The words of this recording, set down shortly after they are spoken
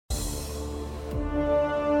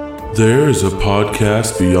There is a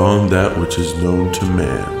podcast beyond that which is known to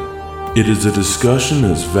man. It is a discussion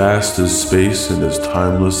as vast as space and as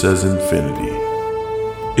timeless as infinity.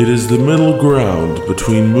 It is the middle ground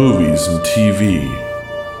between movies and TV,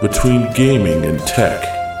 between gaming and tech,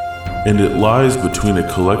 and it lies between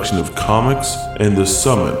a collection of comics and the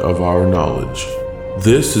summit of our knowledge.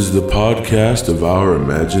 This is the podcast of our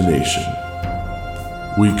imagination.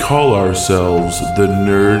 We call ourselves the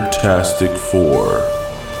Nerdtastic Four.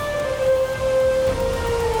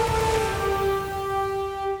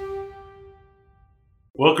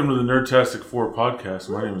 Welcome to the Nerdtastic 4 podcast.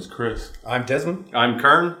 My name is Chris. I'm Desmond. I'm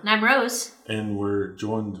Kern. And I'm Rose. And we're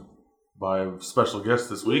joined by a special guest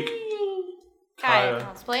this week. Kaia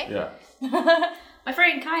Cosplay. Yeah. My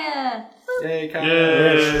friend Kaia. Hey, Kaia.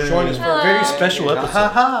 Yay. Join us for a very special episode.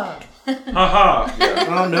 Haha. Yeah.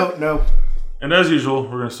 Oh, no. And as usual,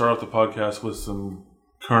 we're going to start off the podcast with some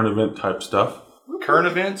current event type stuff. Current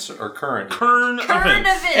events or current? Current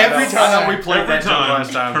events. Every time we played that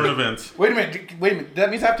last time. Current events. Wait a minute.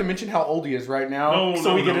 That means I have to mention how old he is right now,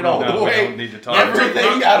 No, we get it all no, the way. we don't need to talk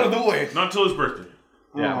Everything out of the way. Not until his birthday,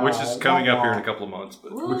 Yeah, which is coming up here in a couple of months.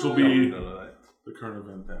 But which will be the current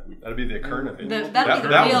event that week. that'll be the current event. That'll be the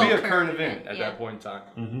that real will be a current current event at yeah. that point in time.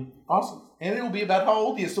 Mm-hmm. Awesome. And it'll be about how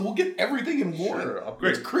old he is, so we'll get everything in one. Sure,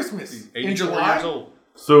 It's Christmas. He's In 84 July. years old.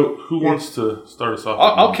 So, who wants to start us off?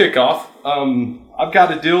 I'll kick off. I've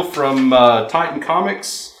got a deal from Titan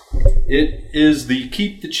Comics. It is the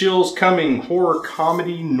Keep the Chills Coming horror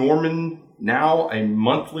comedy Norman, now a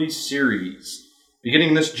monthly series.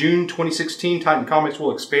 Beginning this June 2016, Titan Comics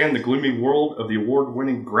will expand the gloomy world of the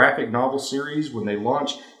award-winning graphic novel series when they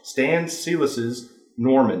launch Stan Silas's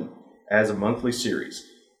Norman as a monthly series.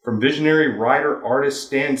 From visionary writer-artist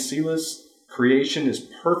Stan Silas, creation is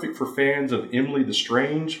perfect for fans of Emily the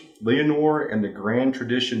Strange, Leonore, and the grand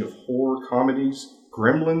tradition of horror comedies,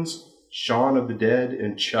 Gremlins, Shaun of the Dead,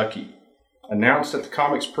 and Chucky. Announced at the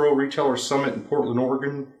Comics Pro Retailer Summit in Portland,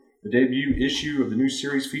 Oregon, the debut issue of the new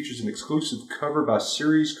series features an exclusive cover by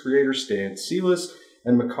series creator Stan Silas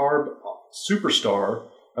and macabre superstar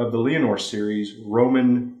of the Leonore series,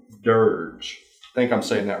 Roman Dirge. I think I'm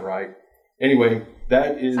saying that right. Anyway,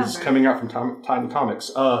 that is coming out from Titan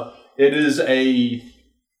Comics. It is a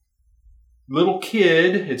little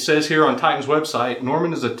kid. It says here on Titan's website,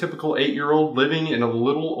 Norman is a typical 8-year-old living in a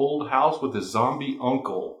little old house with a zombie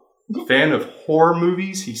uncle. Fan of horror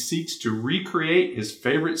movies, he seeks to recreate his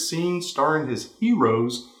favorite scenes starring his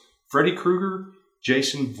heroes, Freddy Krueger,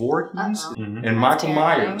 Jason Voorhees, and Michael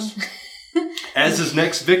Myers. As his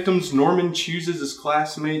next victims, Norman chooses his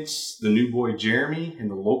classmates, the new boy Jeremy, and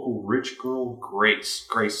the local rich girl Grace.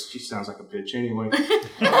 Grace, she sounds like a bitch anyway.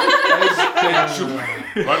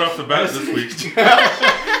 Right off the bat this week.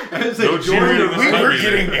 We were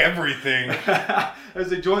getting everything. As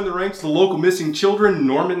they join the ranks of the local missing children,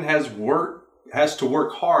 Norman has to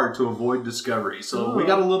work hard to avoid discovery. So we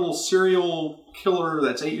got a little serial killer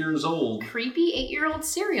that's 8 years old. Creepy 8-year-old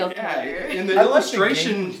serial killer. Yeah, in the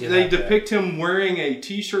illustration, they depict him wearing a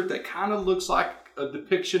t-shirt that kind of looks like a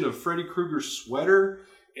depiction of Freddy Krueger's sweater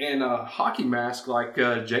and a hockey mask like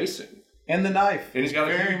Jason. And the knife. And he's got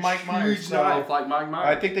a very huge, Mike Myers huge knife like Mike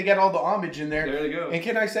Myers. I think they got all the homage in there. There they go. And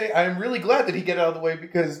can I say, I'm really glad that he got out of the way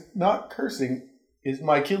because not cursing is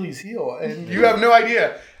my Achilles heel. And you have no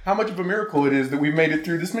idea how much of a miracle it is that we've made it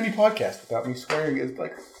through this many podcasts without me swearing as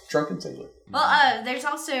like a drunken sailor. Well, there's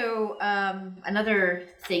also another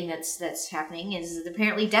thing that's happening is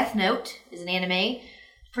apparently Death Note is an anime.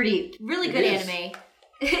 Really good anime.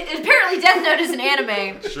 Apparently Death Note is an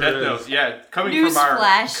anime. Sure Death is. Note, yeah.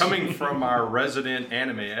 Coming from our resident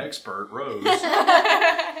anime expert, Rose.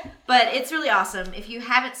 But it's really awesome. If you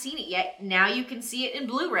haven't seen it yet, now you can see it in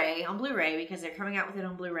Blu-ray, on Blu-ray, because they're coming out with it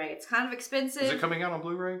on Blu-ray. It's kind of expensive. Is it coming out on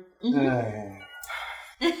Blu-ray?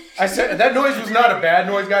 I said that noise was not a bad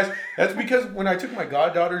noise, guys. That's because when I took my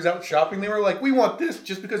goddaughters out shopping, they were like, we want this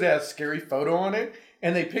just because it has a scary photo on it.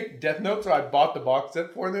 And they picked Death Note, so I bought the box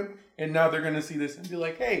set for them. And now they're going to see this and be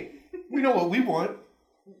like, hey, we know what we want.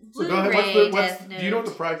 So go ahead. Do you know what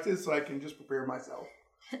the price is so I can just prepare myself?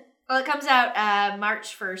 Well, it comes out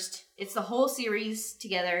March 1st. It's the whole series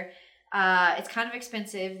together. It's kind of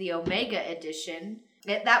expensive. The Omega edition.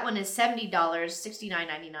 That one is $70,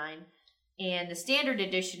 $69.99. And the standard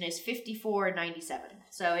edition is $54.97.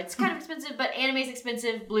 So it's kind of expensive, but anime's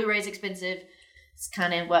expensive, Blu-ray's expensive. It's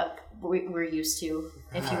kind of what we're used to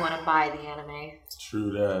if you want to buy the anime.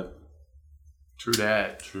 True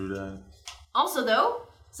that. Also, though,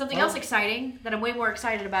 something else exciting that I'm way more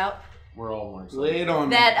excited about. We're all more excited. Lay it on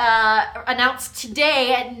me. That announced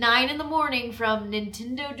today at 9 in the morning from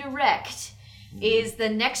Nintendo Direct is the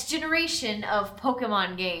next generation of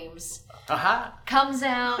Pokemon games. Comes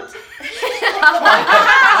out. God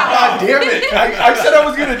damn it! I said I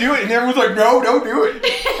was gonna do it, and everyone's like, "No, don't do it."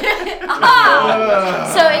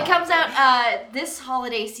 So it comes out this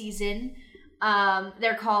holiday season.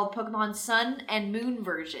 They're called Pokemon Sun and Moon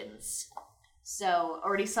versions. So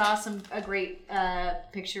already saw a great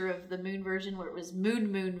picture of the Moon version where it was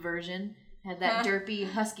Moon version. Had that derpy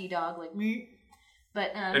husky dog like me.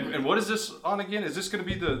 But and what is this on again? Is this going to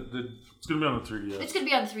be the? It's going to be on the 3DS. It's going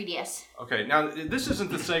to be on the 3DS. Okay, now this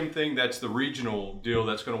isn't the same thing. That's the regional deal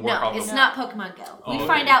that's going to work. No, it's not Pokemon Go. We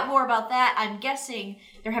find out more about that. I'm guessing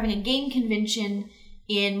they're having a game convention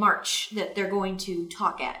in March that they're going to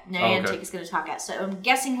talk at. Niantic is going to talk at. So I'm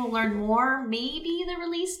guessing we'll learn more. Maybe the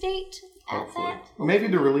release date at that. Maybe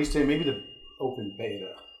the release date. Maybe the open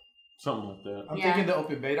beta. Something like that. I'm thinking the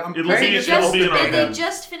open beta. They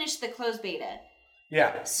just finished the closed beta.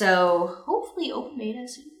 Yeah. So hopefully open beta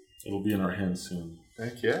soon. It'll be in our hands soon.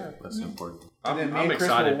 Heck yeah. That's important. And then I'm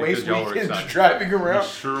excited because y'all are excited. Driving around. We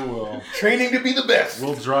sure will. Training to be the best.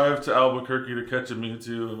 We'll drive to Albuquerque to catch a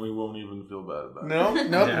Mewtwo, and we won't even feel bad about it.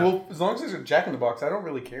 No. Well, as long as there's a Jack in the Box, I don't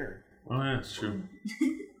really care. Oh yeah, it's true.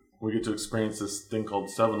 We get to experience this thing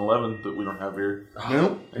called 7-Eleven that we don't have here.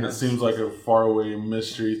 Nope. And it seems like a faraway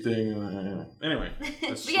mystery thing. Anyway.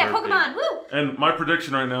 But yeah, Pokemon, woo! And my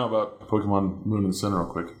prediction right now about Pokemon Moon and Sun real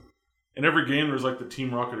quick. In every game, there's like the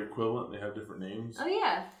Team Rocket equivalent. They have different names. Oh,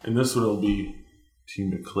 yeah. And this one will be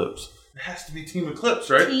Team Eclipse. It has to be Team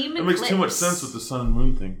Eclipse, right? Team It makes too much sense with the Sun and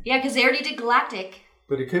Moon thing. Yeah, because they already did Galactic.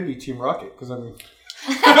 But it could be Team Rocket, because I mean...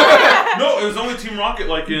 No, it was only Team Rocket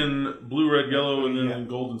like in Blue, Red, Yellow, and then in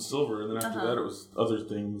Gold and Silver. And then after that, it was other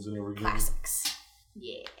things in every game. Classics.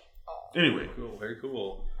 Yeah. Anyway. Cool, very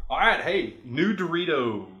cool. All right, hey, new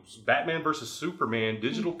Doritos, Batman vs. Superman,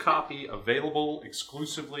 digital copy available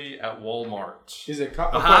exclusively at Walmart. Is it a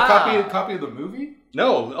copy of the movie?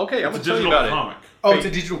 No, okay, I'm going to tell you about comic. Oh, it's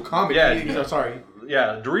a digital comic. Yeah. Sorry.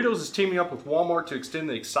 Yeah, Doritos is teaming up with Walmart to extend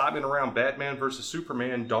the excitement around Batman vs.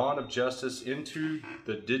 Superman, Dawn of Justice into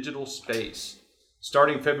the digital space.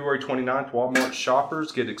 Starting February 29th, Walmart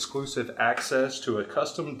shoppers get exclusive access to a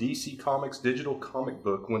custom DC Comics digital comic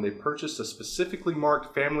book when they purchase a specifically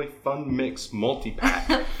marked Family Fun Mix multi-pack.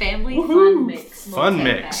 Family Fun Mix. Fun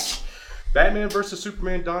Mix. Batman vs.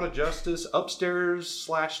 Superman Dawn of Justice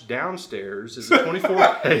Upstairs/Downstairs is a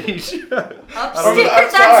 24-page.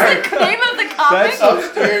 Upstairs? That's the name of the comic? That's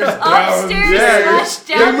Upstairs.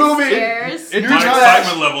 Upstairs/Downstairs. My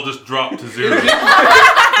excitement level just dropped to zero.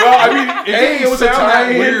 Well, I mean, it was a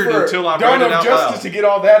tie weird until I read it out Justice loud. to get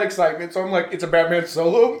all that excitement. So I'm like, it's a Batman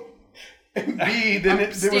solo. And B, then there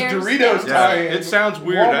was Doritos tie-in. It sounds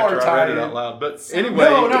weird Walmart after I read it out loud. But anyway.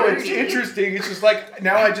 No, it's interesting. It's just like,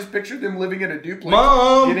 now I just picture them living in a duplex.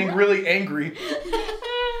 Mom! Getting really angry.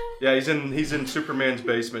 Yeah, he's in Superman's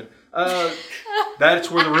basement. That's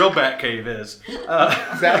where the real Batcave is.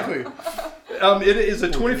 Exactly. It is a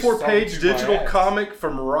 24-page Just digital my ass. comic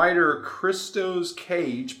from writer Christos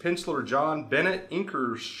Cage, penciler John Bennett,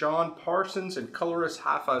 inker Sean Parsons, and colorist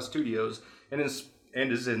Hi-Fi Studios, and is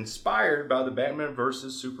inspired by the Batman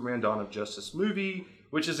vs. Superman Dawn of Justice movie,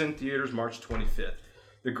 which is in theaters March 25th.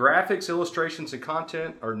 The graphics, illustrations, and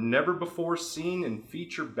content are never before seen and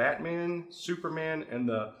feature Batman, Superman, and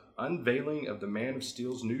the unveiling of the Man of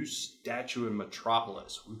Steel's new statue in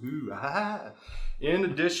Metropolis. Woohoo! Ah. In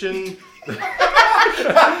addition to the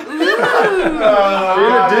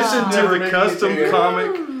custom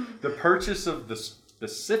comic, the purchase of the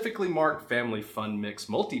specifically marked Family Fun Mix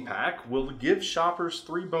multi-pack will give shoppers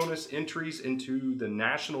 3 bonus entries into the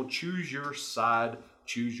National Choose Your Side,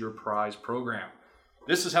 Choose Your Prize program.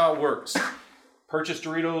 This is how it works. Purchase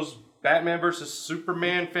Doritos Batman vs.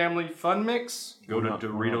 Superman Family Fun Mix. Go to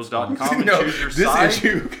Doritos.com and choose your side.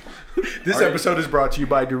 This episode is brought to you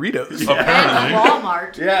by Doritos. And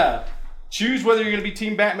Walmart. Yeah. Choose whether you're going to be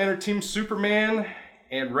Team Batman or Team Superman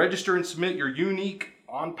and register and submit your unique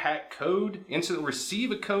on-pack code. Instantly receive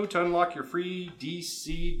a code to unlock your free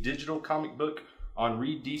DC digital comic book on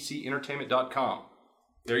readdcentertainment.com.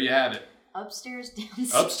 There you have it. Upstairs,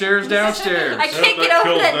 downstairs. Upstairs, downstairs. I can't get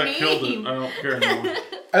over that name. Killed it. I don't care anymore.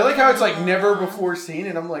 I like how it's like never before seen,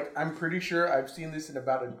 and I'm like, I'm pretty sure I've seen this in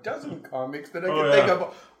about a dozen comics that I can think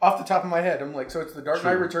of off the top of my head. I'm like, so it's the Dark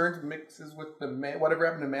Knight Returns mixes with the whatever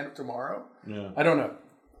happened to Man of Tomorrow? Yeah. I don't know.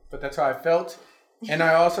 But that's how I felt. And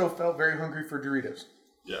I also felt very hungry for Doritos.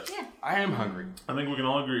 Yes. Yeah. I am hungry. I think we can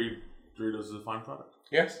all agree Doritos is a fine product.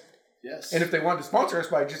 Yes. Yes. And if they wanted to sponsor us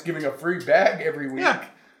by just giving a free bag every week,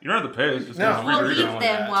 You don't have to pay. It's just No. We'll free to leave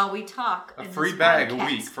them while we talk. A in free this bag a podcast.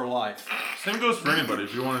 week for life. Same goes for anybody.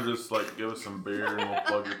 If you want to just like give us some beer and we'll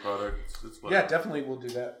plug your product, it's Yeah, definitely we'll do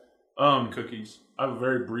that. Cookies. I have a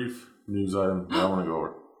very brief news item that I want to go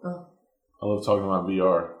over. I love talking about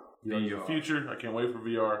VR. VR is the future. I can't wait for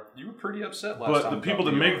VR. You were pretty upset last time. But the people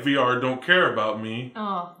that make VR don't care about me.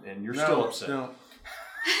 Oh. And you're still upset. No.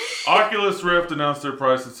 Oculus Rift announced their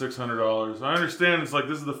price at $600. I understand it's like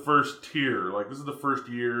this is the first tier. Like this is the first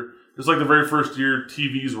year. It's like the very first year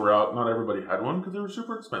TVs were out. Not everybody had one because they were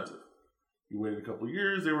super expensive. You waited a couple of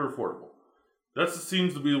years, they were affordable. That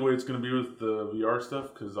seems to be the way it's going to be with the VR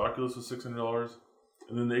stuff because Oculus was $600.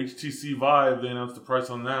 And then the HTC Vive, they announced the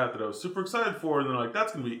price on that I was super excited for. And they're like,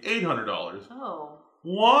 that's going to be $800. Oh.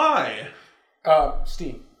 Why?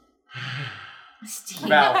 Steam. Steve.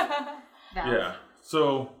 Valve. Yeah.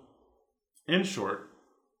 So, in short,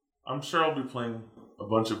 I'm sure I'll be playing a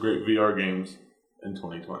bunch of great VR games in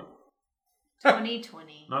 2020.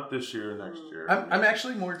 2020. Not this year, next year. I'm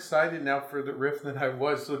actually more excited now for the Rift than I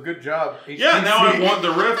was. So good job, HTC. Yeah, now I want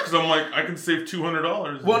the Rift because I'm like, I can save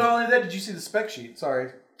 $200. Well, not only that, did you see the spec sheet?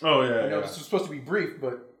 Sorry. Oh, yeah, I know this was supposed to be brief,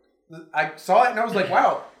 but I saw it and I was like,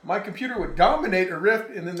 wow, my computer would dominate a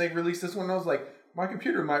Rift. And then they released this one and I was like, my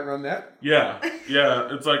computer might run that. Yeah.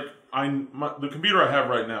 It's like, the computer I have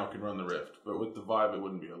right now can run the Rift, but with the Vive, it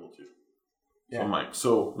wouldn't be able to. Yeah. So I'm like,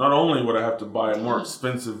 so not only would I have to buy more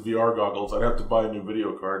expensive VR goggles, I'd have to buy a new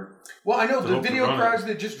video card. Well, I know the hope to video run cards it.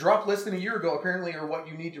 that just dropped less than a year ago apparently are what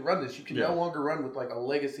you need to run this. You can no longer run with like a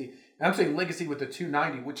legacy. And I'm saying legacy with the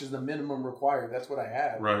 290, which is the minimum required. That's what I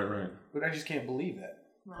have. Right. But I just can't believe that.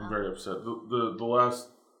 Wow. I'm very upset. The last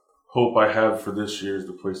hope I have for this year is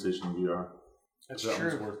the PlayStation VR. That's That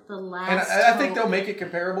one's true. worth- The last. And I think hope. they'll make it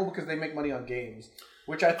comparable because they make money on games,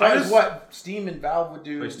 which I thought is what Steam and Valve would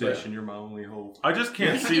do. PlayStation, you're my only hope. I just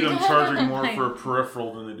can't see them charging more for a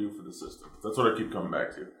peripheral than they do for the system. That's what I keep coming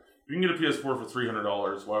back to. If you can get a PS4 for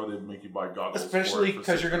 $300, why would they make you buy goggles? Especially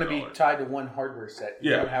because you're going to be $600? tied to one hardware set. You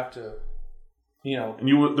don't have to, And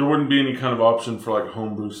there wouldn't be any kind of option for like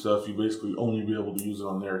homebrew stuff. You basically only be able to use it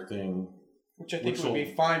on their thing. Which I think would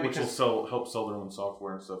be fine which because will help sell their own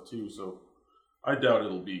software and stuff too. So I doubt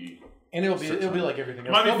it'll be. And it'll be like everything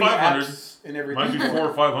else. Might be There'll 500 apps and everything. Might be 400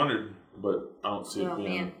 or 500, but I don't see it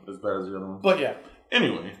being man. as bad as the other one. But yeah.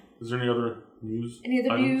 Anyway, is there any other news? Any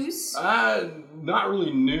other items? news? Not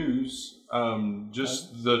really news.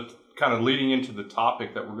 Just the kind of leading into the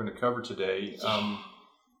topic that we're going to cover today.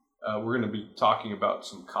 We're going to be talking about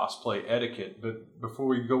some cosplay etiquette. But before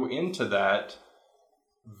we go into that,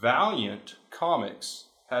 Valiant Comics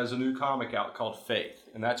has a new comic out called Faith.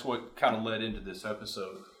 And that's what kind of led into this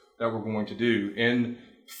episode that we're going to do. And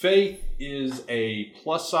Faith is a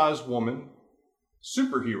plus-size woman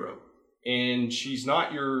superhero. And she's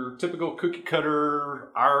not your typical cookie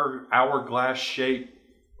cutter, hourglass-shaped,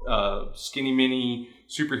 skinny mini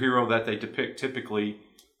superhero that they depict typically.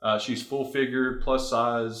 She's full-figured,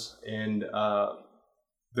 plus-size, and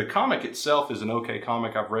the comic itself is an okay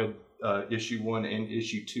comic. I've read issue 1 and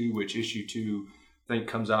issue 2, which issue 2 I think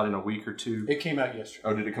comes out in a week or two. It came out yesterday.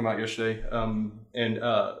 Oh, did it come out yesterday?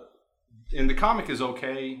 And the comic is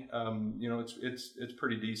okay. It's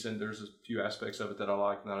pretty decent. There's a few aspects of it that I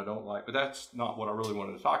like and that I don't like, but that's not what I really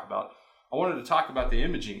wanted to talk about. I wanted to talk about the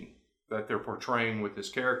imaging that they're portraying with this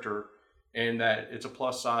character, and that it's a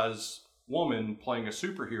plus size woman playing a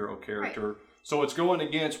superhero character. Right. So it's going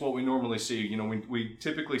against what we normally see. You know, we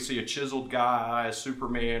typically see a chiseled guy, a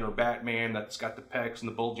Superman or Batman that's got the pecs and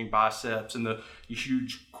the bulging biceps and the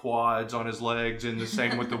huge quads on his legs, and the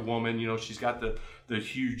same with the woman. You know, she's got the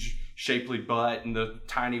huge shapely butt and the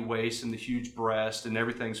tiny waist and the huge breast, and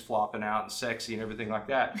everything's flopping out and sexy and everything like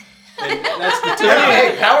that. And that's the typical,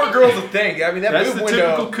 hey, Power Girl's a thing. I mean, that's the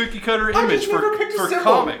typical cookie cutter image for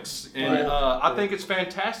comics. And right. I think it's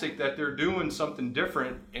fantastic that they're doing something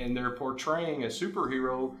different and they're portraying a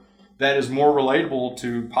superhero that is more relatable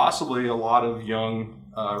to possibly a lot of young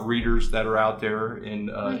readers that are out there and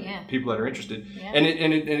people that are interested. Yeah. And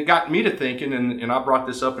it got me to thinking, and I brought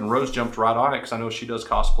this up, and Rose jumped right on it because I know she does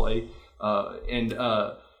cosplay.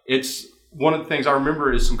 It's one of the things I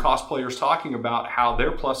remember is some cosplayers talking about how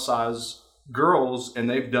they're plus size girls, and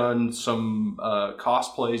they've done some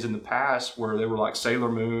cosplays in the past where they were like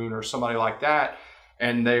Sailor Moon or somebody like that,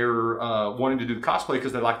 and they're wanting to do the cosplay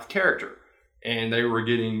because they like the character. And they were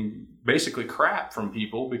getting basically crap from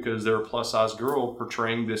people because they're a plus size girl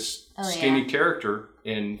portraying this skinny character,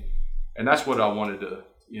 and that's what I wanted to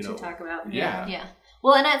to talk about. Yeah.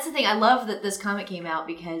 Well, and that's the thing. I love that this comic came out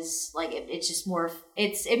because, like, it's just more.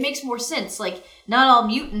 It makes more sense. Like, not all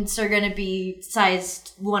mutants are going to be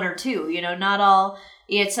sized 1 or 2. You know, not all.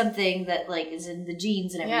 It's something that like is in the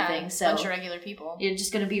genes and everything. So bunch of regular people. You're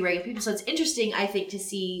just going to be regular people. So it's interesting, I think, to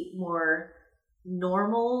see more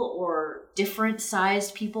normal or different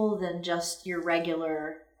sized people than just your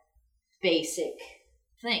regular basic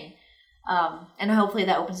thing. And hopefully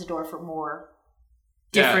that opens the door for more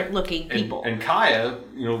different looking people. And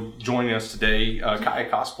Kaia, joining us today, Kaia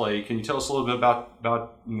Cosplay. Can you tell us a little bit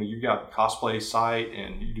about you've got a cosplay site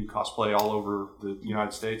and you do cosplay all over the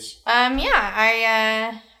United States?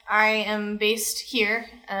 I am based here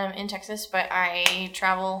in Texas, but I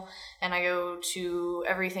travel and I go to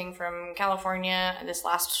everything from California. This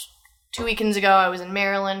last 2 weekends ago, I was in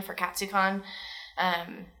Maryland for KatsuCon.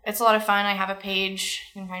 It's a lot of fun. I have a page.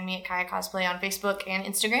 You can find me at Kaia Cosplay on Facebook and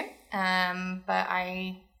Instagram. But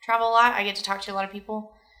I travel a lot. I get to talk to a lot of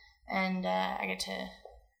people, and I get to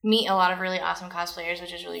meet a lot of really awesome cosplayers,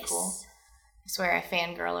 which is really cool. I swear I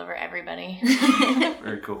fangirl over everybody.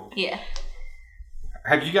 Very cool. Yeah.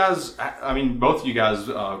 Have you guys, both of you guys,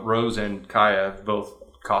 Rose and Kaia, both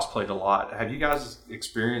cosplayed a lot. Have you guys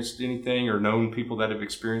experienced anything or known people that have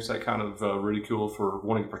experienced that kind of ridicule for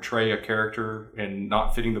wanting to portray a character and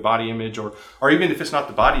not fitting the body image, or even if it's not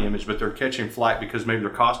the body image, but they're catching flack because maybe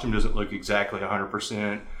their costume doesn't look exactly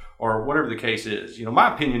 100% or whatever the case is?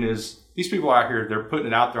 My opinion is these people out here, they're putting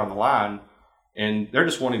it out there on the line and they're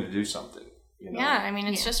just wanting to do something. Yeah,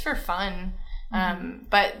 it's just for fun.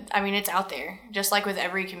 But it's out there. Just like with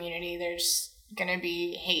every community, there's going to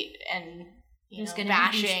be hate and there's going to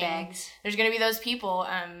be douchebags. There's going to be those people,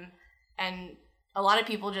 and a lot of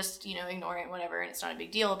people just, ignore it, whatever, and it's not a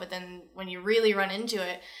big deal. But then when you really run into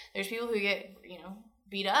it, there's people who get,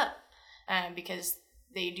 beat up because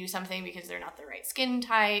they do something because they're not the right skin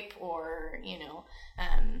type, or,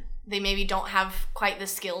 they maybe don't have quite the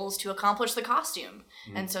skills to accomplish the costume.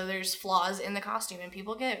 Mm. And so there's flaws in the costume, and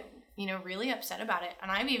people get, really upset about it. And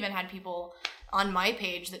I've even had people on my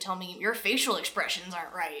page that tell me, your facial expressions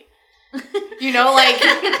aren't right.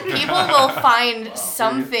 People will find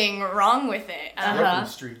something wrong with it. The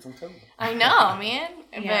streets, I'm telling you. I know, man.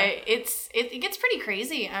 Yeah. But it gets pretty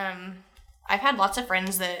crazy. I've had lots of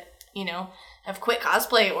friends that, have quit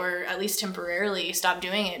cosplay or at least temporarily stopped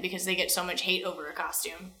doing it because they get so much hate over a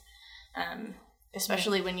costume.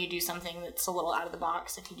 Especially when you do something that's a little out of the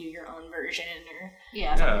box, if you do your own version or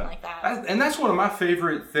something like that. And that's one of my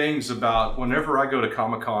favorite things about whenever I go to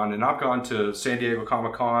Comic-Con, and I've gone to San Diego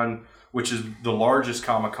Comic-Con, which is the largest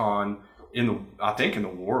Comic-Con in the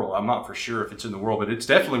world. I'm not for sure if it's in the world, but it's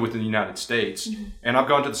definitely within the United States. Mm-hmm. And I've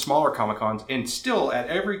gone to the smaller Comic-Cons, and still at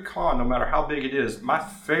every con, no matter how big it is, my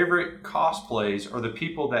favorite cosplays are the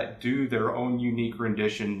people that do their own unique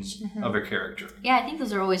renditions of a character. Yeah, I think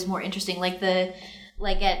those are always more interesting. Like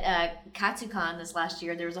at KatsuCon this last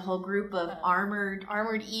year, there was a whole group of armored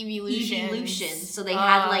evolutions. So they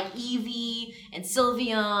had like Eevee and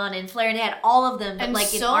Sylveon and Flare, and they had all of them. But and like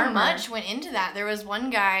so in armor. Much went into that. There was one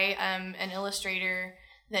guy, an illustrator,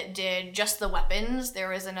 that did just the weapons. There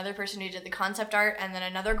was another person who did the concept art, and then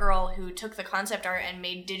another girl who took the concept art and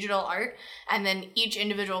made digital art. And then each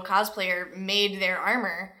individual cosplayer made their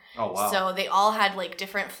armor. Oh wow! So they all had like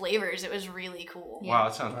different flavors. It was really cool. Wow,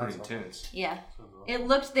 that sounds pretty intense. Yeah. They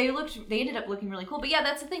ended up looking really cool. But yeah,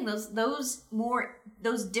 that's the thing. Those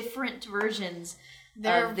different versions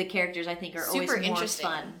of the characters, I think, are always more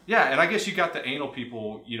fun. Yeah, and I guess you got the anal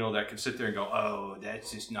people, that can sit there and go, oh,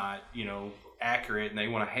 that's just not, accurate, and they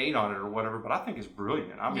want to hate on it or whatever, but I think it's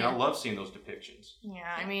brilliant. I love seeing those depictions.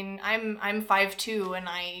 Yeah, I'm 5'2", and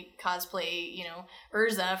I cosplay,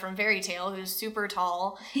 Urza from Fairy Tail, who's super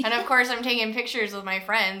tall. And of course I'm taking pictures with my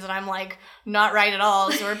friends, and I'm like, not right at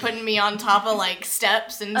all. So we're putting me on top of like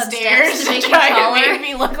steps and stairs to try to make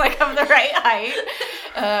me look like I'm the right height.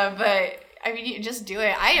 But you just do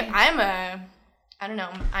it. I'm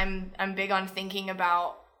big on thinking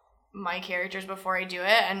about my characters before I do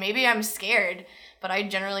it, and maybe I'm scared, but I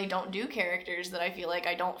generally don't do characters that I feel like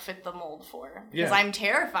I don't fit the mold for, because I'm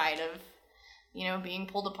terrified of being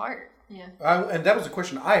pulled apart. Yeah. And that was a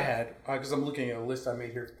question I had, because I'm looking at a list I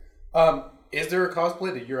made here. Is there a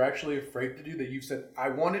cosplay that you're actually afraid to do, that you've said, I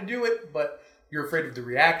want to do it, but you're afraid of the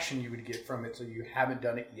reaction you would get from it, so you haven't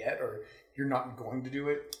done it yet, or you're not going to do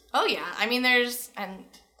it? Oh yeah, and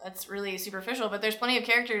that's really superficial, but there's plenty of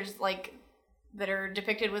characters that are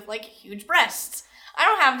depicted with like huge breasts. I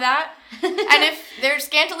don't have that. And if they're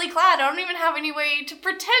scantily clad, I don't even have any way to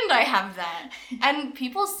pretend I have that. And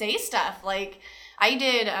people say stuff like, I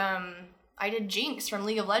did Jinx from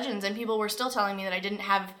League of Legends, and people were still telling me that I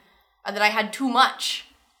had too much.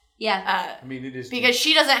 Yeah. I mean, it is because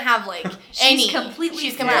she doesn't have like she's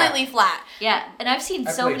completely flat. Yeah, and I've seen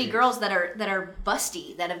so many girls that are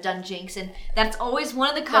busty that have done Jinx, and that's always one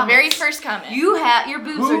of the comments. The very first comment. Your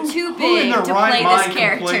boobs are too big to play this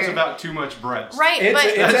character. Complains about too much breast. Right,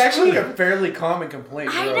 it's actually a fairly common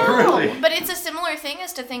complaint. I know, really? But it's a similar thing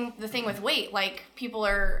as to the thing with weight. Like people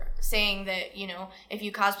are saying that if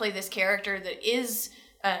you cosplay this character that is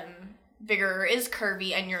bigger or is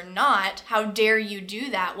curvy and you're not, how dare you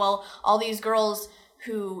do that? Well, all these girls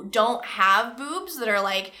who don't have boobs that are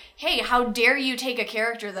like, hey, how dare you take a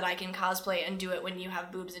character that I can cosplay and do it when you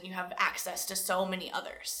have boobs and you have access to so many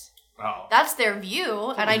others. Wow. That's their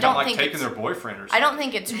view, and I don't think taking their boyfriend or something. I don't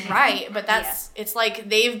think it's right, but it's like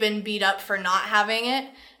they've been beat up for not having it,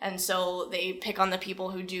 and so they pick on the people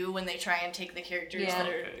who do when they try and take the characters that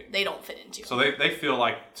they don't fit into. So they feel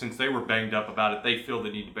like since they were banged up about it, they feel they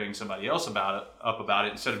need to bang somebody else up about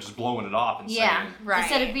it instead of just blowing it off and saying,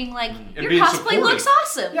 instead of being like, your being cosplay supportive. looks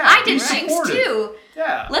awesome. Yeah, I did being Jinx supportive. too.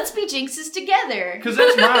 Yeah. Let's be Jinxes together. Because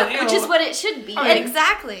that's my, which is what it should be. And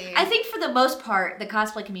exactly. I think for the most part, the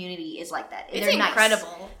cosplay community is like that. It's They're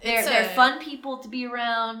incredible. Nice. They're fun people to be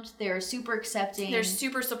around. They're super accepting. They're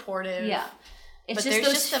super supportive. Yeah. It's but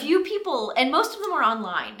just those few people, and most of them are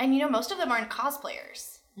online. And most of them aren't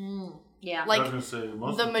cosplayers. Yeah. I was gonna say,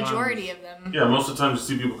 the majority of them. Yeah, most of the time you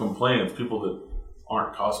see people complain, it's people that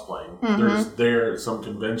aren't cosplaying. Mm-hmm. They're just there at some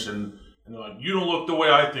convention, and they're like, you don't look the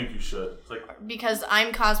way I think you should. It's like, because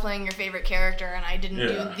I'm cosplaying your favorite character and I didn't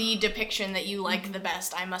do the depiction that you like the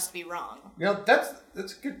best, I must be wrong. That's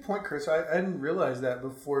a good point, Chris. I didn't realize that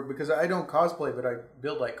before because I don't cosplay, but I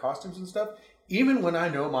build like costumes and stuff. Even when I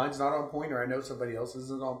know mine's not on point or I know somebody else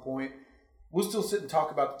isn't on point, we'll still sit and talk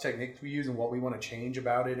about the techniques we use and what we want to change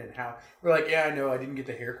about it and how we're like, I know I didn't get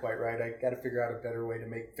the hair quite right. I got to figure out a better way to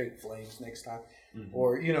make fake flames next time. Mm-hmm.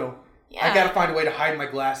 Or, I got to find a way to hide my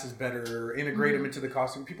glasses better or integrate them into the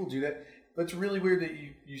costume. People do that. But it's really weird that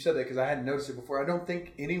you said that because I hadn't noticed it before. I don't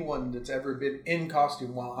think anyone that's ever been in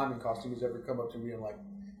costume while I'm in costume has ever come up to me and like,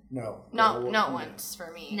 no. Not once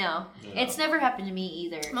for me. No. It's never happened to me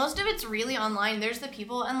either. Most of it's really online. There's the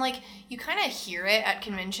people, and like, you kind of hear it at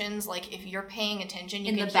conventions. Like, if you're paying attention,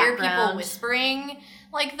 you can hear people whispering,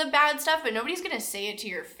 like, the bad stuff, but nobody's going to say it to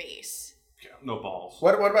your face. Yeah, no balls.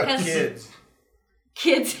 What about kids?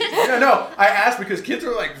 Kids? No. I asked because kids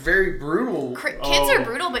are, like, very brutal. Kids are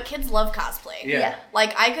brutal, but kids love cosplay. Yeah.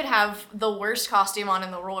 Like, I could have the worst costume on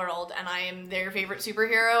in the world, and I am their favorite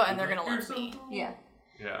superhero, and they're going to love me. Yeah.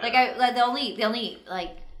 Yeah. The only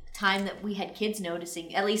like time that we had kids noticing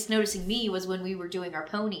me was when we were doing our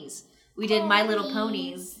ponies. We did My Little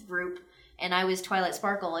Ponies group, and I was Twilight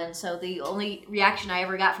Sparkle, and so the only reaction I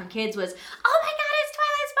ever got from kids was, "Oh my God, it's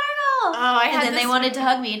Twilight Sparkle!" And then they wanted to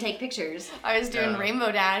hug me and take pictures. I was doing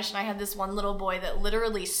Rainbow Dash, and I had this one little boy that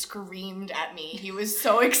literally screamed at me. He was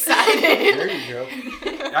so excited. There you go.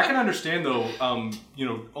 I can understand though,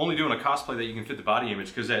 only doing a cosplay that you can fit the body image.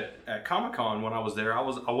 Because at Comic-Con when I was there, I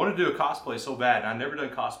wanted to do a cosplay so bad, and I'd never done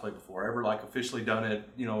cosplay before, ever like officially done it,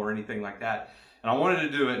 or anything like that. And I wanted to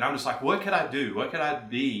do it, and I'm just like, what could I do? What could I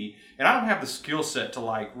be? And I don't have the skill set to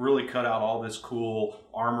like really cut out all this cool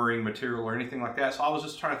armoring material or anything like that. So I was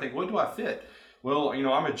just trying to think, what do I fit? Well,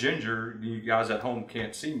 I'm a ginger. You guys at home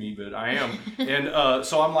can't see me, but I am. And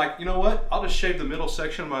so I'm like, you know what? I'll just shave the middle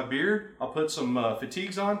section of my beard. I'll put some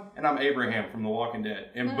fatigues on, and I'm Abraham from The Walking Dead.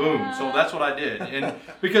 And boom. So that's what I did. And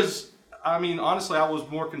because, honestly, I was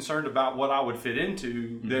more concerned about what I would fit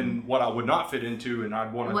into than what I would not fit into, and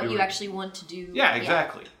I'd want to do what you it. actually want to do. Yeah,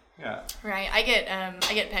 exactly. Yeah. Right. I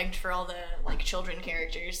get pegged for all the like children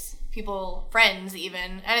characters. Friends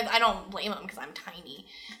even, and I don't blame them because I'm tiny,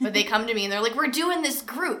 but they come to me and they're like, we're doing this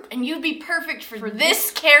group and you'd be perfect for this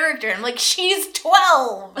character. And I'm like, she's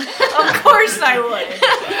 12. Of course I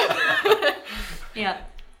would. Yeah.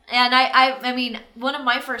 And I one of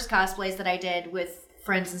my first cosplays that I did with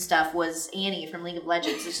friends and stuff was Annie from League of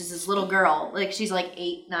Legends. It's just this little girl. Like, she's like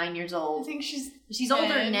 8, 9 years old. I think she's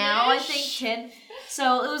older 10-ish. now, I think 10.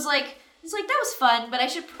 So it was like that was fun, but I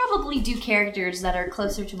should probably do characters that are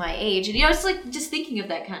closer to my age. And it's like just thinking of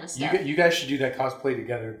that kind of stuff. You guys should do that cosplay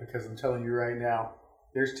together because I'm telling you right now,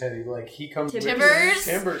 there's Teddy. Like, he comes with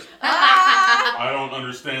Timbers. I don't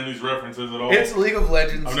understand these references at all. It's League of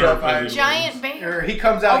Legends I've stuff. never played Giant bear. He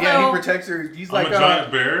comes out, he protects her. He's like a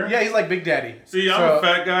giant bear? Yeah, he's like Big Daddy. See, I'm a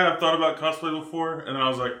fat guy. I've thought about cosplay before, and then I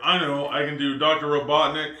was like, I know, I can do Dr.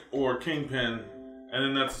 Robotnik or Kingpin. And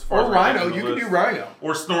then that's as far as Rhino. You can do Rhino.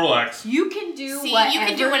 Or Snorlax. You can do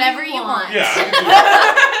whatever you want. Yeah,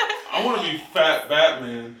 I want to be Fat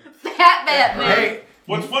Batman. Fat Batman. Hey,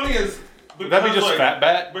 what's funny is would that be just Fat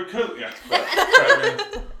Bat? Because Fat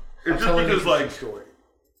Batman. It's just because story.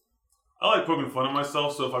 I like poking fun at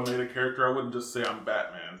myself, so if I made a character, I wouldn't just say I'm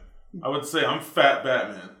Batman. I would say I'm Fat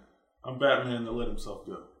Batman. I'm Batman that let himself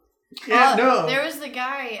go. Yeah, no. There was the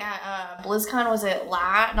guy at BlizzCon, was it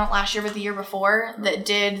not last year, but the year before, that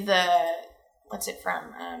did the, what's it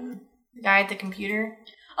from? The guy at the computer.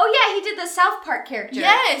 Oh yeah, he did the South Park character.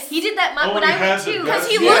 Yes, he did that when I went too. Because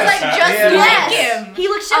he looked like just like him. He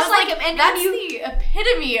looks just like him, and that's the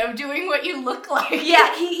epitome of doing what you look like.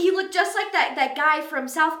 Yeah, he looked just like that guy from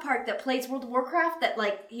South Park that plays World of Warcraft. That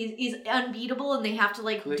like he's unbeatable, and they have to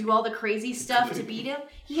like do all the crazy stuff to beat him.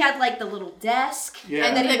 He had like the little desk,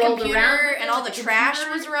 and then the computer, and all the trash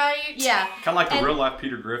was right. Yeah, kind of like the real life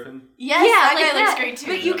Peter Griffin. Yes, that guy looks great too.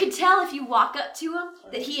 But you could tell if you walk up to him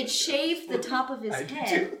that he had shaved the top of his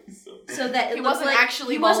head, so that he wasn't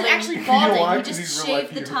actually balding. He just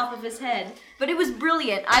shaved the top of his head. But it was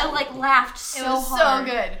brilliant. I like laughed so hard. It was so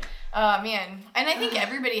good. Oh man. And I think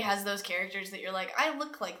everybody has those characters that you're like, I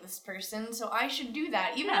look like this person, so I should do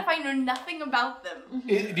that, even if I know nothing about them.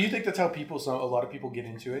 Do you think that's how a lot of people get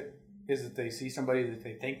into it? Is that they see somebody that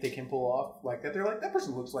they think they can pull off like that? They're like, that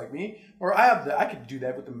person looks like me, or I could do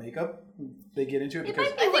that with the makeup. They get into it because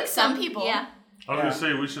I think some people. Yeah. I was gonna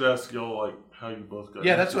say we should ask y'all like how you both got.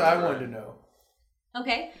 Yeah, that's what I wanted to know.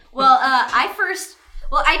 Okay. Well,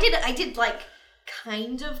 I did like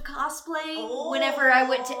kind of cosplay whenever I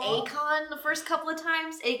went to A-Kon the first couple of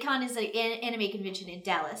times. A-Kon is an anime convention in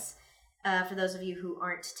Dallas. For those of you who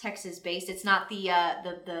aren't Texas based, it's not the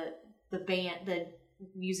band, the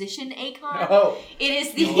musician A-Kon. Oh, it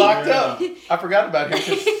is the locked up. I forgot about him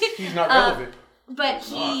because he's not relevant. But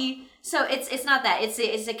so it's not that.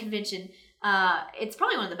 It's a convention. It's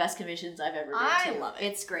probably one of the best conventions I've ever been to. I love it.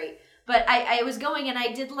 It's great. But I was going and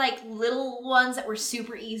I did like little ones that were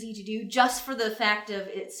super easy to do just for the fact of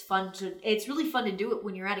it's really fun to do it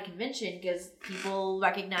when you're at a convention because people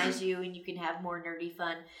recognize you and you can have more nerdy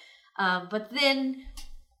fun. But then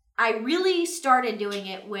I really started doing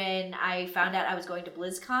it when I found out I was going to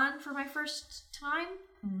BlizzCon for my first time.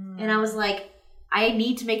 And I was like, I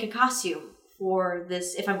need to make a costume for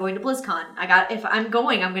this if I'm going to BlizzCon. I'm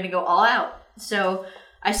going to go all out. So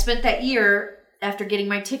I spent that year after getting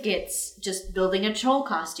my tickets just building a troll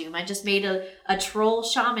costume. I just made a troll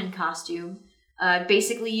shaman costume.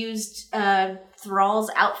 Basically used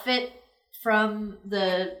Thrall's outfit from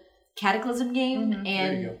the Cataclysm game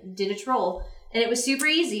and did a troll. And it was super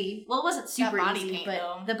easy. Well, it wasn't super easy,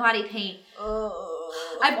 but the body paint.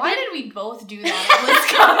 Why did we both do that at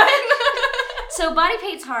BlizzCon? So body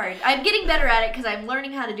paint's hard. I'm getting better at it because I'm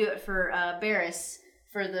learning how to do it for Barris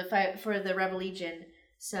for the Rebel Legion.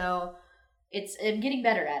 So I'm getting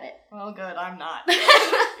better at it. Well, good. I'm not.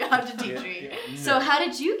 You have to teach me. Yeah. So how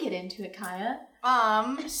did you get into it, Kaia?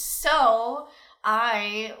 So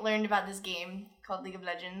I learned about this game called League of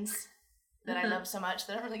Legends that I love so much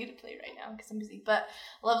that I don't really get to play right now because I'm busy. But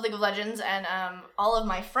I love League of Legends, and all of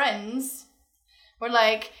my friends were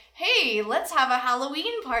like, hey, let's have a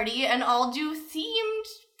Halloween party and all do themed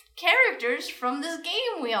characters from this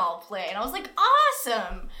game we all play. And I was like,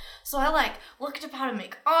 awesome. So I looked up how to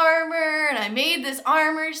make armor, and I made this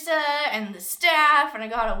armor set and the staff, and I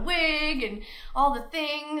got a wig and all the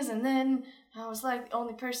things, and then I was like the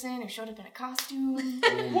only person who showed up in a costume.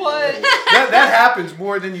 What? that happens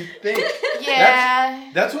more than you think.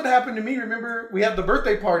 Yeah. That's what happened to me. Remember, we had the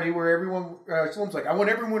birthday party where everyone, someone's like, I want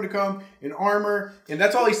everyone to come in armor, and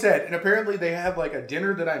that's all he said. And apparently they had like a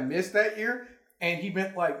dinner that I missed that year. And he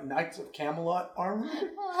meant like Knights of Camelot armor.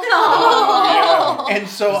 Oh. Yeah. And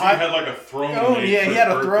so I had like a throne. Oh yeah, he had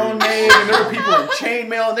a throne made, and there were people in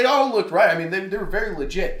chainmail, and they all looked right. I mean, they were very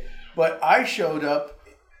legit. But I showed up.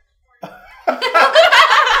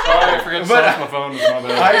 Sorry, I forgot to charge my phone. It's my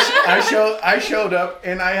bad. I showed up,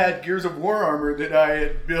 and I had Gears of War armor that I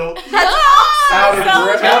had built. That's awesome.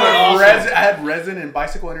 Out of resin. I had resin and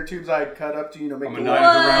bicycle inner tubes I had cut up to make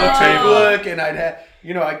the table look, and I'd had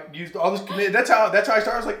I used all this. That's how I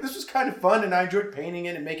started. I was like, this was kind of fun, and I enjoyed painting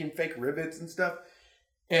it and making fake rivets and stuff.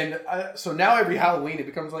 And so now every Halloween it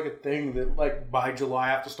becomes like a thing that like by July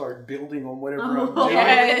I have to start building on whatever I'm doing.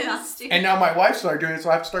 Yes. And now my wife started doing it, so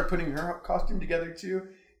I have to start putting her costume together too.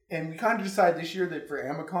 And we kind of decided this year that for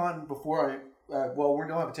Amicon, before we don't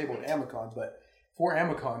have a table at Amicon, but for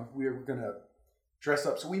Amicon we were gonna dress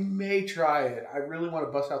up. So we may try it. I really want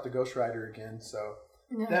to bust out the Ghost Rider again, so.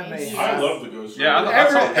 Nice. That may I happen. love the Ghost Rider.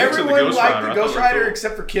 Yeah, everyone liked the Ghost Rider cool.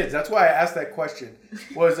 except for kids. That's why I asked that question.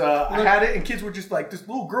 I had it, and kids were just like, this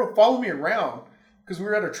little girl followed me around because we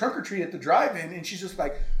were at a trunk or treat at the drive-in, and she's just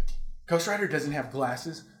like, Ghost Rider doesn't have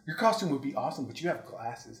glasses. Your costume would be awesome, but you have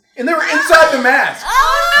glasses. And they were inside the mask.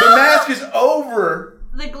 The mask is over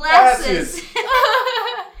the glasses.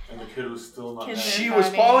 And the kid was still not. She was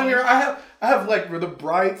following her. I have like the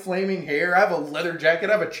bright flaming hair. I have a leather jacket.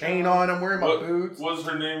 I have a chain on. I'm wearing my boots. Was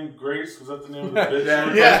her name Grace? Was that the name of the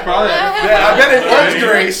bitch? Yeah, probably. Yeah, I bet it was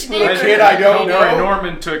Grace. The kid I don't know.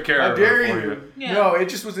 Norman took care of her for you. Yeah. No, it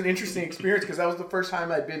just was an interesting experience because that was the first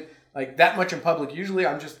time I'd been like that much in public. Usually,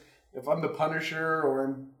 if I'm the Punisher or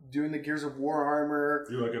I'm doing the Gears of War armor.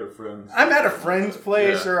 You're like at a friend's. I'm at a friend's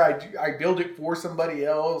place, or I build it for somebody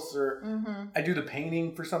else, or I do the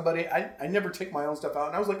painting for somebody. I never take my own stuff out,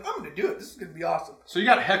 and I was like, I'm going to do it. This is going to be awesome. So you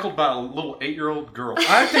got heckled by a little 8-year-old girl.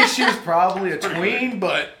 I think she was probably a tween,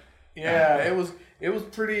 but yeah, it was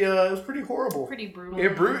pretty horrible. Pretty brutal.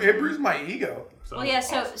 It bruised my ego. Well, yeah.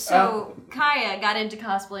 So Kaia got into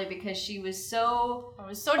cosplay because she was so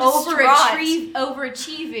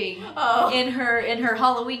overachieving in her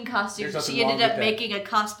Halloween costume. She ended up making a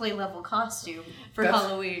cosplay level costume for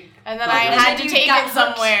Halloween, and then I had to take it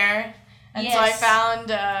somewhere. And so I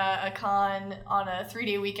found a con on a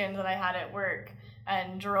 3-day weekend that I had at work,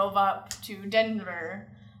 and drove up to Denver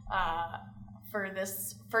for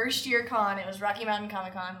this first year con. It was Rocky Mountain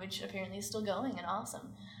Comic Con, which apparently is still going and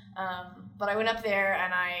awesome. But I went up there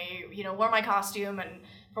and I, wore my costume, and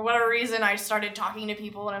for whatever reason I started talking to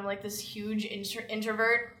people, and I'm like this huge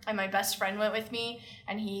introvert, and my best friend went with me,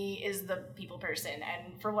 and he is the people person,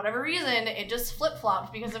 and for whatever reason it just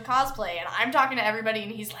flip-flopped because of cosplay, and I'm talking to everybody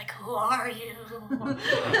and he's like, who are you?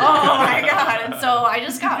 Oh my god. And so I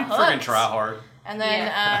just got hooked. Freaking try hard. And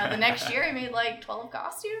then the next year I made like 12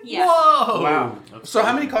 costumes. Yeah. Whoa! Wow. So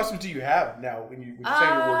how many costumes do you have now when you say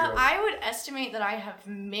your wardrobe? I would estimate that I have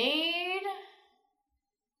made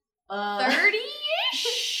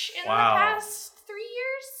 30-ish in the past 3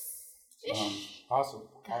 years-ish. Awesome.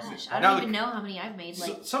 Gosh, I don't even know how many I've made.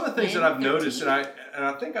 Like some of the things that I've noticed, and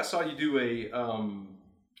I think I saw you do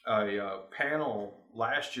a panel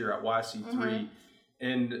last year at YC3,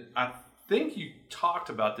 and I think you talked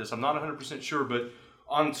about this. I'm not 100% sure, but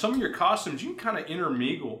on some of your costumes, you can kind of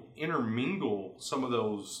intermingle some of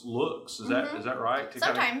those looks. Is that right?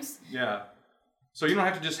 Sometimes. Yeah. So you don't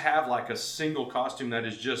have to just have like a single costume that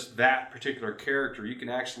is just that particular character. You can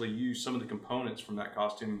actually use some of the components from that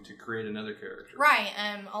costume to create another character. Right.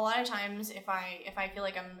 A lot of times, if I feel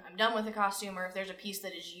like I'm done with a costume, or if there's a piece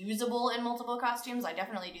that is usable in multiple costumes, I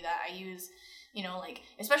definitely do that. I use, like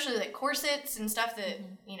especially like corsets and stuff that it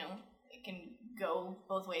can go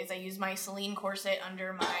both ways. I use my Celine corset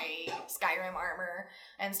under my Skyrim armor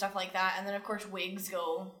and stuff like that, and then of course wigs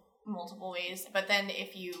go multiple ways. But then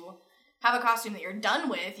if you have a costume that you're done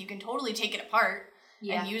with, you can totally take it apart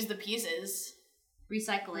and use the pieces.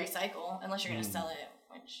 Recycle, unless you're going to sell it,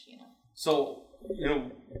 which, So,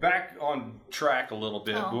 back on track a little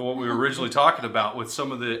bit, what we were originally talking about with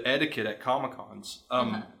some of the etiquette at Comic-Cons.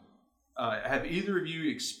 Have either of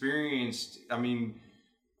you experienced,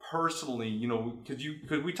 personally,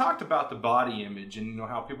 because we talked about the body image and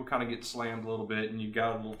how people kind of get slammed a little bit, and you've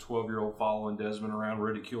got a little 12-year-old following Desmond around,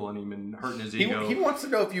 ridiculing him and hurting his ego. He wants to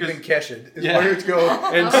know if you've been Keshed. Is where it's going.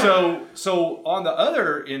 And so on the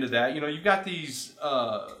other end of that, you've got these,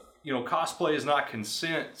 cosplay is not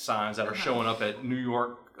consent signs that are showing up at New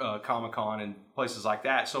York Comic-Con and places like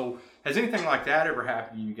that. So has anything like that ever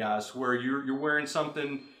happened to you guys, where you're wearing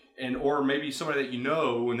something, or maybe somebody that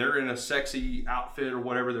and they're in a sexy outfit or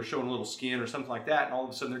whatever, they're showing a little skin or something like that, and all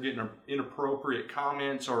of a sudden they're getting inappropriate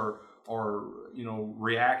comments or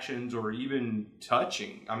reactions or even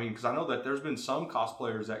touching? Because I know that there's been some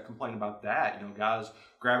cosplayers that complain about that, guys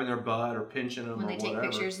grabbing their butt or pinching them when they take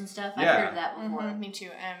pictures and stuff. I've heard of that before. Me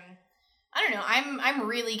too. I don't know. I'm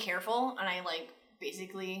really careful, and I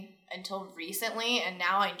basically until recently, and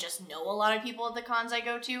now I just know a lot of people at the cons I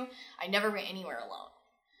go to. I never went anywhere alone.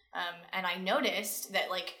 And I noticed that,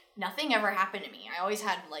 nothing ever happened to me. I always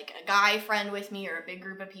had, a guy friend with me or a big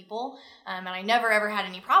group of people, and I never ever had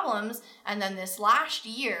any problems. And then this last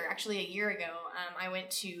year, actually a year ago, I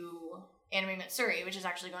went to Anime Matsuri, which is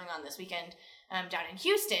actually going on this weekend, down in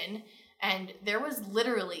Houston, and there was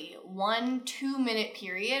literally 1 2-minute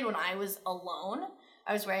period when I was alone.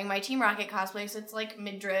 I was wearing my Team Rocket cosplay, so it's,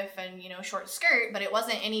 midriff and, short skirt, but it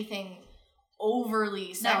wasn't anything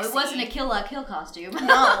overly sexy. No, it wasn't a Kill La Kill costume.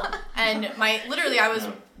 No. And I was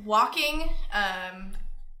walking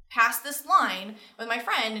past this line with my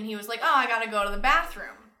friend, and he was like, I gotta go to the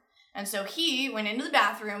bathroom. And so he went into the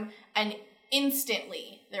bathroom, and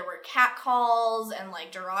instantly there were catcalls and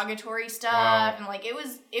derogatory stuff. Wow. And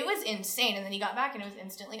it was insane. And then he got back and it was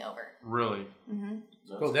instantly over. Really?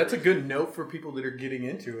 Well, that's a good note for people that are getting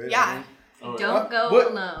into it. Yeah. Don't go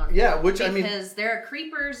alone. Yeah, because there are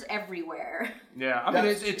creepers everywhere. Yeah, I mean,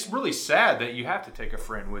 it's really sad that you have to take a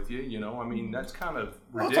friend with you. You know, I mean, that's kind of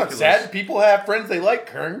ridiculous. Well, it's not sad. People have friends they like,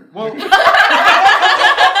 Kern. Well, you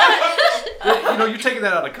know, you're taking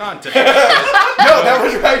that out of context. No, that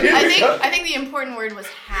was right here. I think the important word was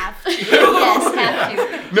have to. Yes,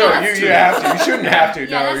 have to. No, you have to. You shouldn't have to.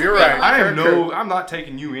 Yeah, no, you're right. I'm not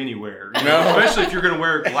taking you anywhere. You know? Especially if you're going to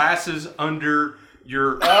wear glasses under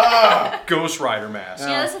your Ghost Rider mask.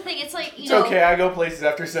 Yeah, that's the thing. It's like, it's okay. I go places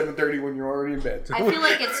after 7:30 when you're already in bed. I feel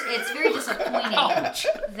like it's very disappointing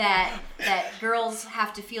that girls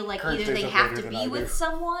have to feel like either they have to be with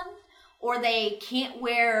someone or they can't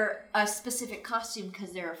wear a specific costume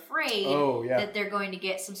because they're afraid that they're going to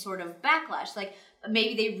get some sort of backlash. Like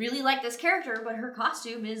maybe they really like this character, but her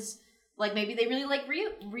costume is like maybe they really like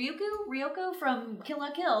Ryoko from Kill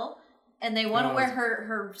la Kill. And they want to wear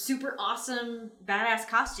her super awesome, badass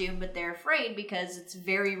costume, but they're afraid because it's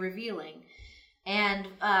very revealing. And,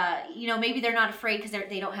 maybe they're not afraid because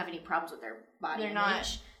they don't have any problems with their body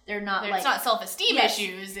image. They're not it's not self-esteem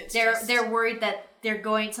issues. It's they're worried that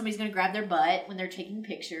somebody's going to grab their butt when they're taking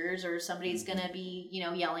pictures, or somebody's going to be,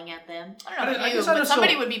 yelling at them. I don't know but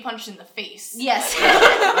somebody would be punched in the face. Yes.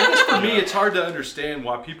 I guess for me, it's hard to understand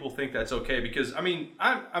why people think that's okay. Because I mean,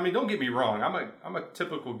 don't get me wrong. I'm a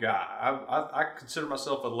typical guy. I consider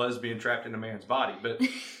myself a lesbian trapped in a man's body, but.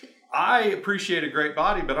 I appreciate a great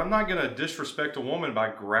body, but I'm not going to disrespect a woman by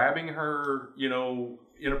grabbing her,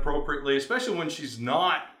 inappropriately, especially when she's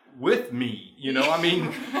not with me. I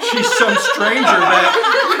mean, she's some stranger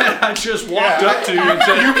that I just walked up to and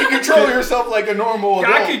said, you can control yourself like a normal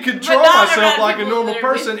adult. I can control myself like a normal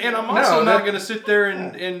person, and I'm also not going to sit there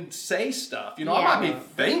and say stuff. I might be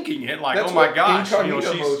thinking it like, oh my gosh,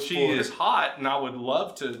 she is hot, and I would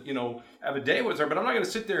love to, have a day with her, but I'm not going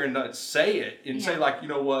to sit there and say it and say like, you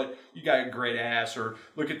know what, you got a great ass, or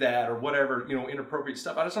look at that, or whatever, inappropriate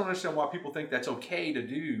stuff. I just don't understand why people think that's okay to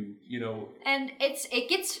do, And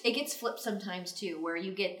it gets flipped sometimes too, where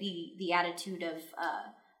you get the attitude of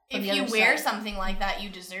if you wear something like that, you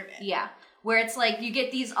deserve it. Yeah. Where it's like you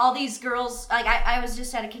get all these girls, like I was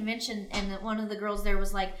just at a convention and one of the girls there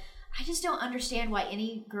was like, I just don't understand why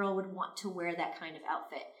any girl would want to wear that kind of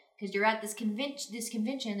outfit. Because you're at this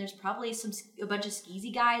convention, there's probably a bunch of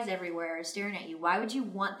skeezy guys everywhere staring at you. Why would you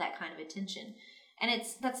want that kind of attention? And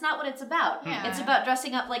that's not what it's about. Yeah. It's about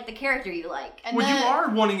dressing up like the character you like. And you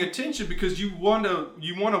are wanting attention because you want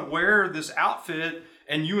to wear this outfit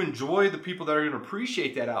and you enjoy the people that are going to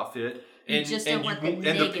appreciate that outfit. And you just don't want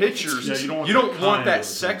the pictures. Yeah, you don't want that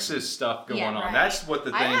sexist stuff going on. Right. That's what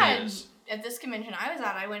the thing is. At this convention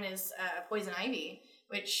I went as Poison Ivy.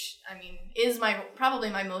 Which, I mean, is probably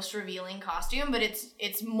my most revealing costume, but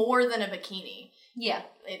it's more than a bikini. Yeah.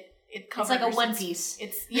 It covers, it's like a one piece.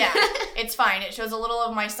 It's fine. It shows a little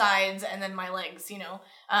of my sides and then my legs,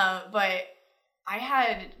 But I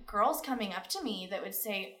had girls coming up to me that would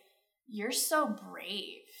say, "You're so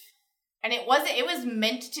brave." And it was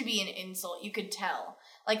meant to be an insult. You could tell.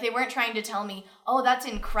 Like, they weren't trying to tell me, "Oh, that's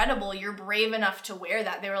incredible. You're brave enough to wear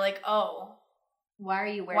that." They were like, "Oh, why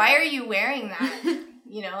are you wearing that?"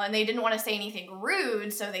 And they didn't want to say anything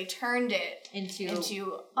rude, so they turned it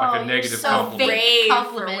into like a negative so compliment. Brave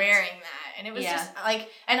for wearing that. And it was just like,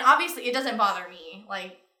 and obviously it doesn't bother me.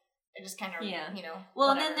 Like, it just kind of, Well,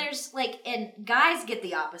 whatever. And then there's and guys get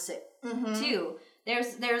the opposite too.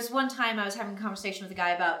 There's one time I was having a conversation with a guy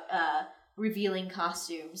about revealing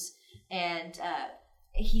costumes, and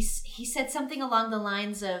he said something along the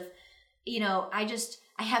lines of,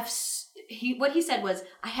 what he said was,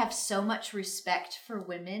 I have so much respect for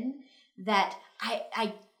women that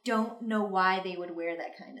I don't know why they would wear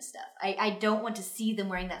that kind of stuff. I don't want to see them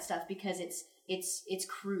wearing that stuff because it's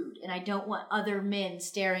crude, and I don't want other men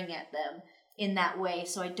staring at them in that way,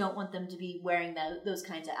 so I don't want them to be wearing those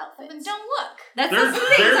kinds of outfits. Then don't look.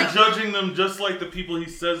 They're judging them just like the people he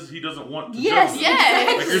says he doesn't want to judge them.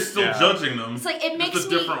 Yes. Like, you're still judging them. It's like,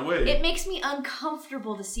 different way. It makes me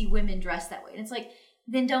uncomfortable to see women dressed that way. And it's like,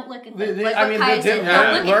 then don't look at them.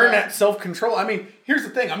 Learn that self-control. I mean, here's the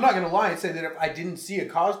thing. I'm not going to lie and say that if I didn't see a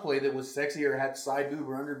cosplay that was sexy or had side boob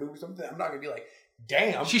or under boob or something, I'm not going to be like,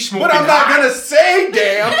 damn. She's smoking but I'm not going to say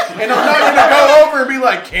damn, and I'm not going to go over and be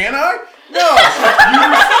like, can I? No.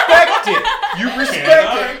 You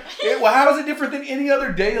respect it. Well, how is it different than any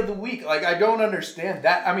other day of the week? Like, I don't understand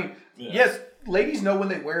that. I mean, yes, ladies know when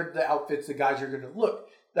they wear the outfits the guys are going to look.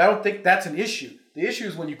 I don't think that's an issue. The issue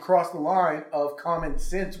is when you cross the line of common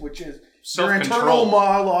sense, which is your internal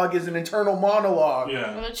monologue is an internal monologue.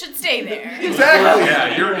 Yeah. Well, it should stay there. Exactly.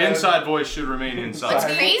 Yeah, your inside voice should remain inside. What's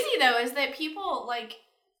crazy, though, is that people, like,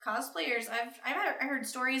 cosplayers, I heard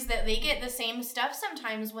stories that they get the same stuff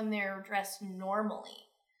sometimes when they're dressed normally.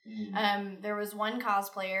 There was one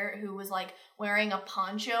cosplayer who was like wearing a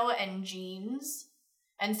poncho and jeans,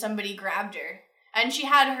 and somebody grabbed her, and she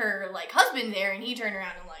had her like husband there, and he turned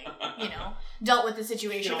around and like dealt with the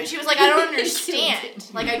situation. But she was like, I don't understand.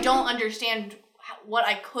 Like, I don't understand what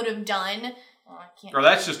I could have done. Oh, I can't. Or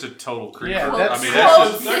that's just a total creep. Yeah, that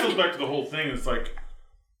goes back to the whole thing. It's like,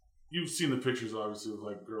 you've seen the pictures, obviously, of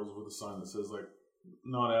like girls with a sign that says like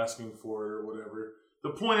not asking for it or whatever.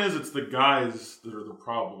 The point is, it's the guys that are the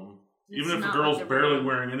problem. Even if the girl's barely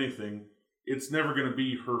wearing anything, it's never going to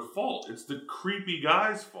be her fault. It's the creepy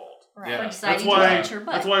guy's fault. Right. Yeah. That's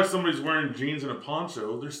why if somebody's wearing jeans and a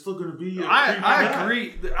poncho, there's still going to be a creepy guy.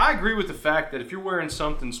 Agree. I agree with the fact that if you're wearing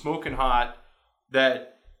something smoking hot,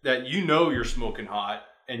 that you know you're smoking hot,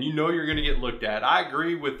 and you know you're going to get looked at. I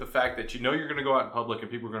agree with the fact that you know you're going to go out in public and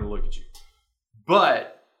people are going to look at you.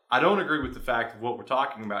 But I don't agree with the fact of what we're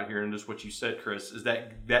talking about here, and just what you said, Chris, is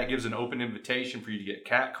that gives an open invitation for you to get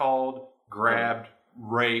catcalled, grabbed,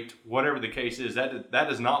 raped, whatever the case is.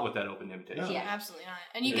 That is not what that open invitation is. Yeah, absolutely not.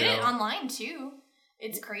 And you get it online too.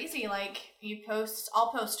 It's crazy. Like,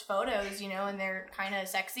 I'll post photos, and they're kind of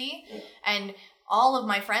sexy, and all of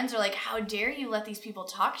my friends are like, how dare you let these people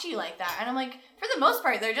talk to you like that? And I'm like, for the most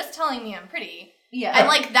part, they're just telling me I'm pretty. Yeah. And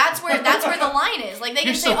like, that's where the line is. Like, they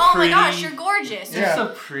can say, oh my gosh, you're gorgeous. You're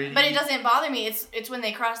so pretty. But it doesn't bother me. It's when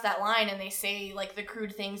they cross that line and they say like the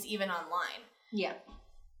crude things even online. Yeah.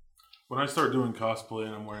 When I start doing cosplay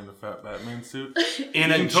and I'm wearing the fat Batman suit,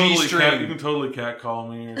 in a G-string, you can totally catcall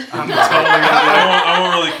me. I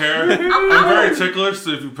won't really care. I'm very ticklish, so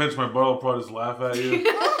if you pinch my butt, I'll probably just laugh at you.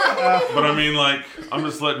 But I mean, like, I'm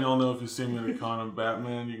just letting y'all know if you see me in a con of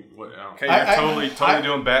Batman, Okay, you're totally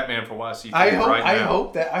doing Batman for YC right now. I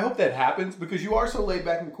hope that happens, because you are so laid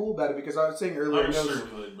back and cool about it. Because I was saying earlier,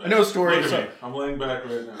 I know a story. So I'm laying back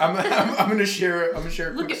right now. I'm going to share. I'm going to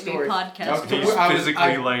share a quick story. Look at me, podcast. He's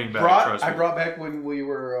physically laying back. I brought back when we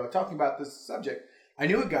were talking about this subject. I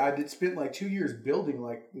knew a guy that spent like 2 years building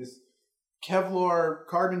like this Kevlar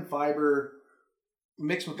carbon fiber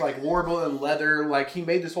mixed with like warble and leather. Like, he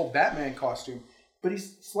made this whole Batman costume, but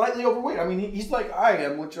he's slightly overweight. I mean, he's like I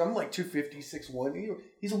am, which I'm like 250, 6'1".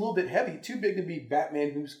 He's a little bit heavy, too big to be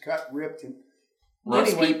Batman, who's cut, ripped, and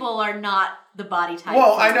most people are not the body type.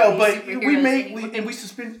 Well, I know, but we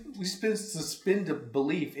suspend the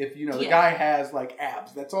belief if the guy has like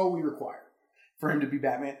abs. That's all we require for him to be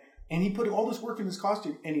Batman. And he put all this work in this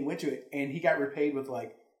costume, and he went to it, and he got repaid with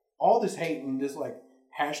like all this hate and this like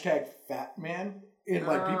hashtag fat man, and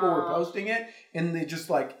like people were posting it, and they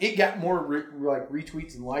just like it got more like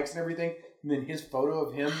retweets and likes and everything than his photo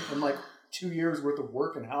of him and like 2 years worth of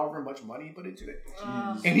work and however much money he put into it.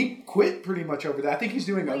 And he quit pretty much over that. I think he's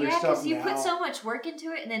doing other stuff now. You put so much work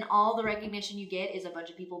into it, and then all the recognition you get is a bunch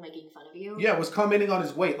of people making fun of you. Yeah, it was commenting on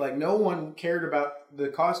his weight. Like, no one cared about the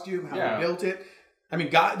costume, how he built it. I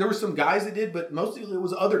mean, there were some guys that did, but mostly it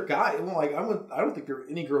was other guys. Like, I don't think there were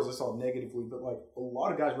any girls I saw negatively, but like a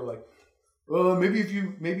lot of guys were like,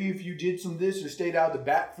 maybe if you did some this or stayed out of the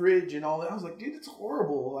bat fridge and all that. I was like, dude, that's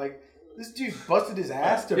horrible. Like, this dude busted his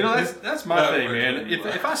ass to that's my thing, man.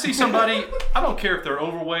 If I see somebody, I don't care if they're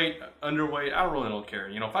overweight, underweight, I really don't care.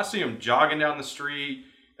 If I see them jogging down the street,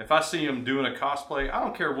 if I see them doing a cosplay, I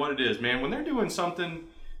don't care what it is, man. When they're doing something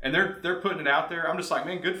and they're putting it out there, I'm just like,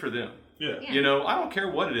 man, good for them. Yeah. I don't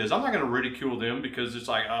care what it is. I'm not going to ridicule them because it's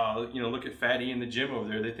like, look at Fatty in the gym over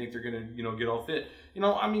there. They think they're going to, get all fit.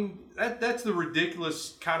 I mean, that's the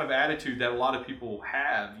ridiculous kind of attitude that a lot of people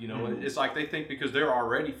have. It's like they think because they're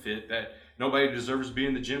already fit that nobody deserves to be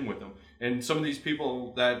in the gym with them. And some of these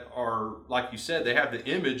people that are, like you said, they have the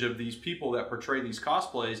image of these people that portray these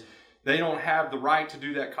cosplays. They don't have the right to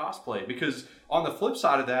do that cosplay, because on the flip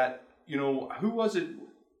side of that, who was it?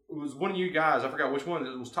 It was one of you guys, I forgot which one,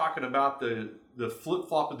 that was talking about the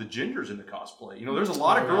flip-flop of the genders in the cosplay. There's a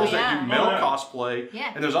lot of girls that do male cosplay,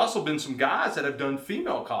 and there's also been some guys that have done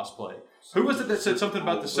female cosplay. Who was it that said something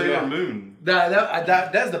about the Sailor Moon?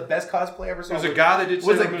 That's the best cosplay I ever saw. There was a guy that did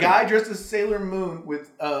Sailor Moon. Was a guy dressed as Sailor Moon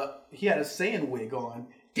with, he had a Saiyan wig on,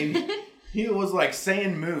 and he was like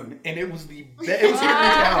Saiyan Moon, and it was it was here in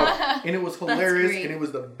town, and it was hilarious, and it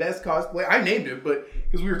was the best cosplay. I named it, but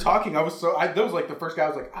because we were talking, that was like the first guy I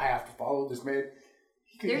was like, I have to follow this man.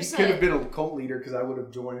 He could have been a cult leader because I would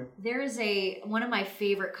have joined. There is one of my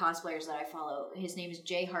favorite cosplayers that I follow. His name is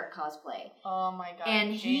J Hart Cosplay. Oh my god!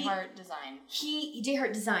 And J Hart Design. J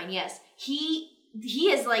Hart Design. Yes, he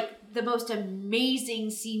is like the most amazing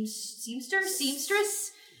seamstress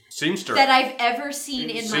that I've ever seen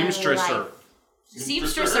in my life.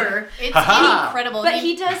 seamstresser. It's incredible. But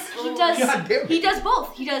he does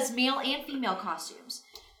both. He does male and female costumes.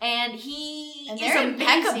 And they're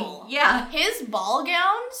impeccable. Yeah. His ball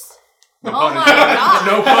gowns. No Oh my god.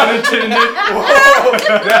 No pun intended. I'm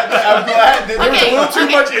glad that there was a little too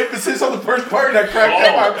much emphasis on the first part and I cracked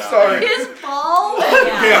up. I'm sorry. His ball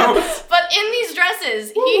gowns. But in these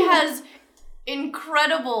dresses, he has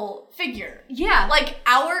incredible figure. Yeah. Like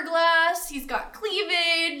hourglass, he's got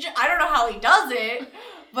cleavage. I don't know how he does it,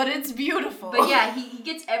 but it's beautiful. But yeah, he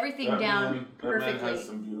gets everything down perfectly. That man has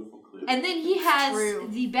some beautiful cleavage. And then he has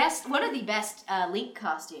one of the best Link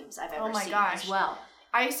costumes I've ever seen as well.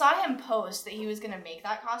 I saw him post that he was going to make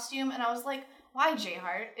that costume, and I was like, why,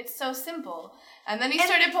 J-Heart? It's so simple. And then he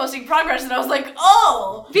started posting progress, and I was like,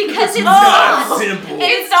 oh! Because it's not simple.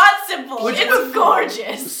 It's not simple. It's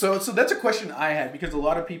gorgeous. So that's a question I had, because a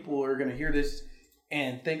lot of people are going to hear this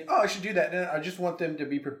and think, oh, I should do that. And I just want them to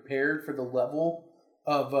be prepared for the level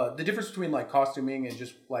of the difference between like costuming and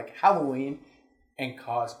just like Halloween and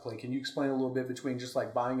cosplay. Can you explain a little bit between just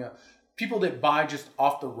like buying people that buy just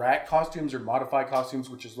off the rack costumes or modified costumes,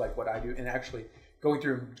 which is like what I do, and actually going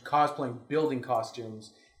through and cosplaying, building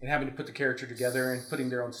costumes, and having to put the character together and putting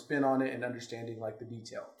their own spin on it and understanding like the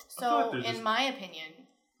detail. So, in my opinion,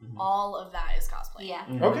 all of that is cosplay. Yeah.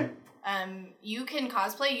 Mm-hmm. Okay. You can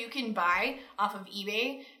cosplay, you can buy off of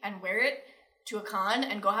eBay and wear it to a con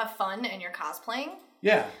and go have fun and you're cosplaying.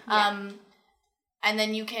 Yeah. And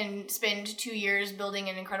then you can spend 2 years building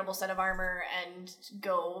an incredible set of armor and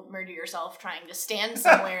go murder yourself trying to stand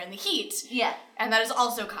somewhere in the heat. Yeah. And that is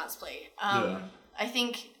also cosplay. I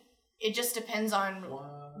think it just depends on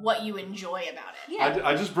what you enjoy about it. Yeah.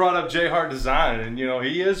 I just brought up J-Heart Design, and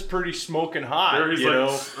he is pretty smoking hot. There he's is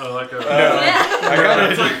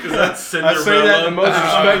that Cinderella? I say that in the most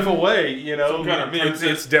respectful way.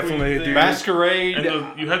 It's definitely a dude. Masquerade.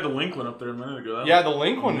 And you had the Link one up there a minute ago. The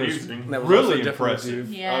Link one was really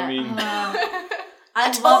impressive. Yeah. I mean,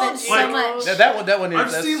 I love it so much. That one is.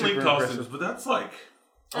 I've that's seen super Link costumes, impressive. but that's like.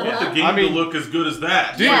 I want the game to look as good as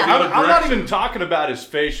that. Dude, Yeah. I'm not even talking about his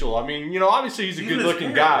facial. I mean, obviously he's a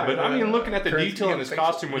good-looking guy, but I mean, looking at the detail in his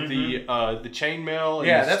costume with the chainmail,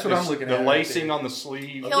 and that's what I'm looking at. The lacing on the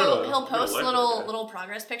sleeve. He'll post little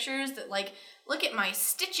progress pictures that like, look at my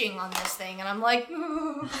stitching on this thing, and I'm like,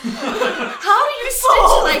 how do you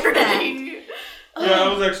stitch like that? Yeah,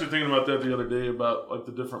 I was actually thinking about that the other day about like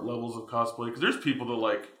the different levels of cosplay, because there's people that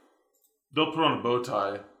like they'll put on a bow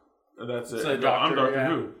tie. And that's it. I'm Doctor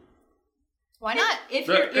Who. Why not? If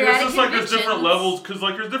you're it's just like there's different levels, because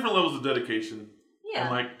like there's different levels of dedication and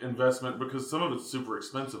like investment, because some of it's super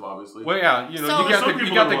expensive, obviously. Well, yeah, you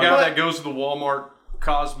got the guy that goes to the Walmart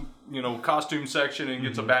costume section and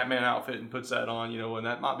gets a Batman outfit and puts that on, and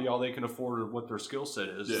that might be all they can afford or what their skill set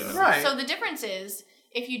is. Yeah. Right. So the difference is,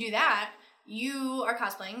 if you do that, you are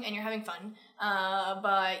cosplaying and you're having fun,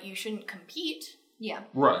 but you shouldn't compete. Yeah.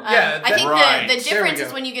 Right. I think the difference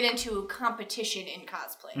is when you get into competition in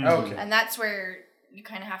cosplay. Okay. And that's where you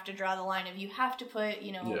kind of have to draw the line of you have to put,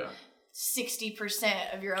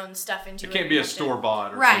 60% of your own stuff into it. It can't be a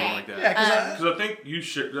store-bought or something like that. Yeah, because I think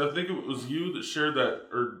I think it was you that shared that,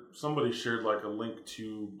 or somebody shared like a link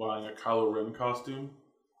to buying a Kylo Ren costume.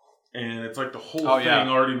 And it's like the whole thing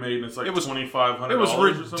already made, and it's like $2,500. It was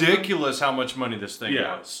ridiculous how much money this thing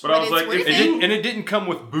was. But I was like, it didn't come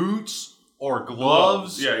with boots or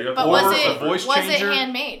gloves. Yeah, but or a voice changer. Was it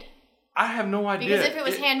handmade? I have no idea. Because if it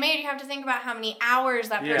was handmade, you have to think about how many hours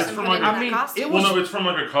that person put into that costume. It's from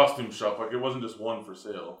like a costume shop. Like, it wasn't just one for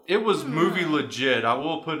sale. It was movie legit. I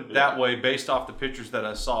will put it that way based off the pictures that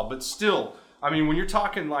I saw. But still, I mean, when you're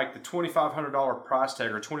talking like the $2,500 price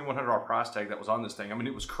tag or $2,100 price tag that was on this thing, I mean,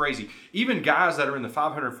 it was crazy. Even guys that are in the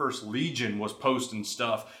 501st Legion was posting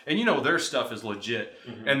stuff. And their stuff is legit.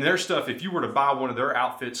 Mm-hmm. And their stuff, if you were to buy one of their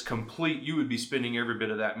outfits complete, you would be spending every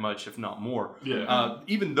bit of that much, if not more. Yeah.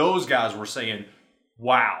 Even those guys were saying,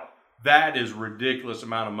 wow, that is a ridiculous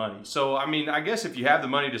amount of money. So, I mean, I guess if you have the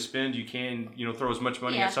money to spend, you can, throw as much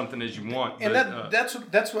money at something as you want. And that's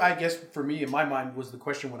what I guess for me in my mind was the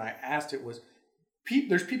question when I asked it was,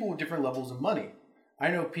 there's people with different levels of money. I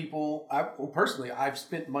know people, personally, I've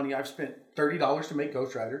spent $30 to make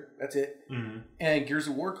Ghost Rider. That's it. Mm-hmm. And Gears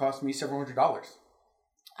of War cost me several $100.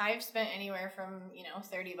 I've spent anywhere from,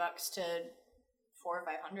 $30 to $400 or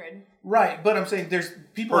 $500. Right, but I'm saying there's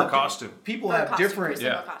people per costume. People have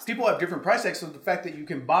different price tags. So the fact that you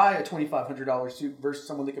can buy a $2,500 suit versus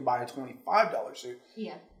someone that can buy a $25 suit.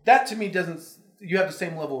 Yeah. That to me doesn't. You have the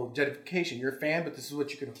same level of dedication. You're a fan, but this is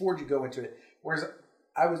what you can afford. You go into it. Whereas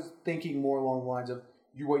I was thinking more along the lines of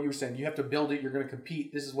what you were saying. You have to build it. You're going to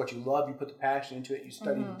compete. This is what you love. You put the passion into it. You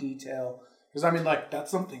study the detail. Because, I mean, like,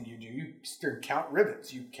 that's something you do. You count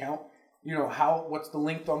rivets. You count, what's the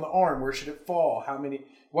length on the arm? Where should it fall?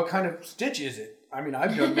 What kind of stitch is it? I mean,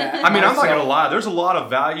 I've done that. I mean, I'm not going to lie. There's a lot of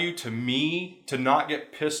value to me to not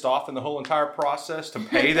get pissed off in the whole entire process, to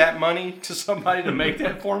pay that money to somebody to make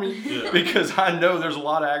that for me, because I know there's a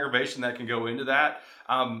lot of aggravation that can go into that.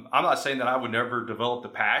 I'm not saying that I would never develop the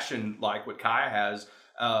passion like what Kaia has,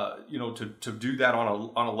 to do that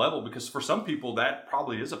on a level, because for some people that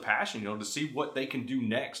probably is a passion, to see what they can do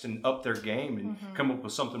next and up their game and come up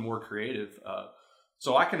with something more creative.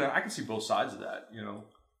 So I can see both sides of that,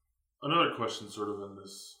 Another question sort of in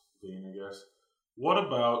this vein, I guess. What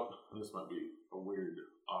about, and this might be a weird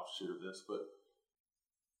offshoot of this, but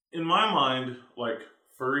in my mind, like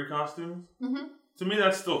furry costumes, to me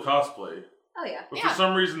that's still cosplay. Oh, yeah. But for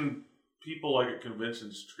some reason, people like at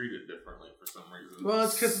conventions treat it differently for some reason. Well,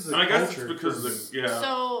 it's because of the I guess culture. it's because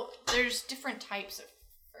So there's different types of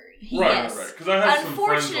furry. Right, Yes. right. Because I have some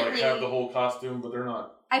friends who like Unfortunately- have the whole costume, but they're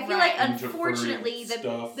not. I feel like, into unfortunately, furry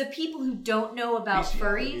stuff. the people who don't know about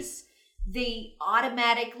Bestiality. furries, they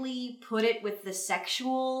automatically put it with the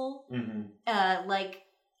sexual,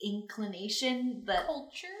 inclination, the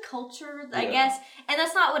culture, I guess, and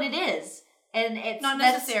that's not what it is. And it's Not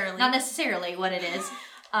that's necessarily. not necessarily what it is.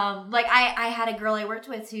 I had a girl I worked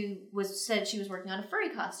with who said she was working on a furry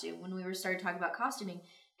costume when we started talking about costuming,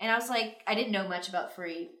 and I was like, I didn't know much about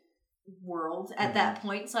furry world at that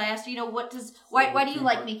point, so I asked her, why do you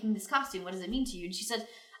like making this costume? What does it mean to you? And she said,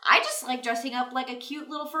 I just like dressing up like a cute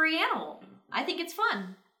little furry animal. I think it's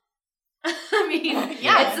fun. I mean,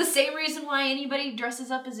 it's the same reason why anybody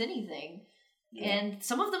dresses up as anything. Yeah. And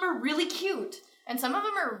some of them are really cute. And some of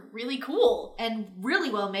them are really cool. And really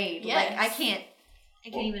well made. Yes. Like, I can't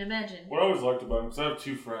even imagine. What I always liked about them, because I have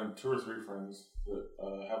two or three friends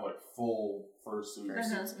that have like full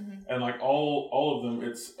fursuits. And like all of them,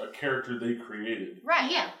 it's a character they created.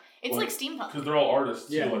 Right, yeah. It's like steampunk. Because they're all artists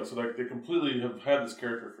too. Yeah. So they completely have had this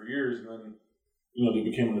character for years, and then they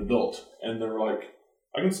became an adult, and they were like,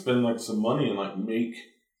 I can spend like some money and like make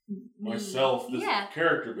myself this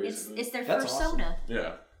character basically. It's their That's persona. awesome.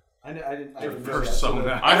 Yeah. I didn't know that.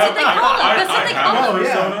 Persona. I have a it.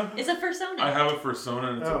 persona. It's a persona. I have a persona,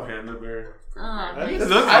 and it's a panda bear. Nice.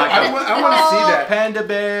 I want to see that. Panda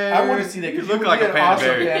bear. I want to see that. You You look would like be a an panda awesome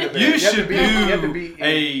bear. panda bear. You You have should to be do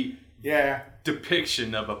a Yeah.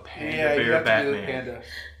 depiction of a panda Yeah, you bear have to do the Batman. panda.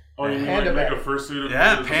 Oh, you mean Panda like bear. make a fursuit of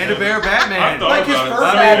Yeah, panda bear Batman. I thought Like his about it. fur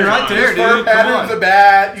I mean, pattern right there, his fur dude. pattern's Come on. the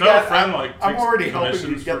bat. You So I have got, a friend, like, I'm takes already helping you.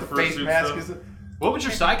 commissions You got the for face fursuit mask. stuff. What would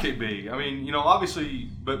your sidekick be? I mean, obviously,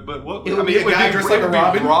 but what? It would be a guy dressed like a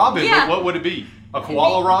Robin. Robin, Yeah. but what would it be? A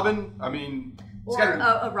koala Robin? I mean, Or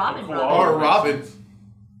a robin. Or a Robin.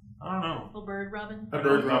 I don't know. A bird robin. A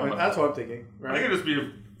bird Robin. That's what I'm thinking. I think it'd just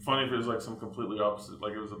be funny if it was like some completely opposite.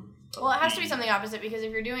 Like it was a Well, it has to be something opposite, because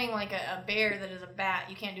if you're doing like a bear that is a bat,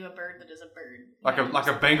 you can't do a bird that is a bird. like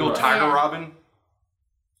a Bengal tiger Robin.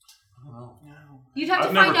 I don't know. You'd have to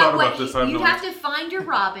I've never find thought out what about this. I have you'd no have to find your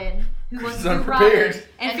Robin who wants He's to be unprepared. Robin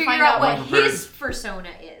and And figure find out out what unprepared. his persona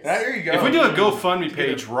is. There you go. If we do a GoFundMe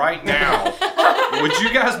page right now, would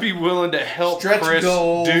you guys be willing to help Stretch Chris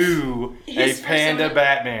goals. do a His panda persona.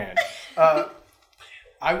 Batman?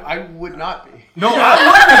 I would not be. No,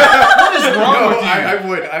 what is wrong No, with you? I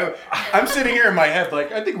would. I'm sitting here in my head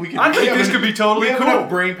like, I think we could. I think this could be totally We have cool. enough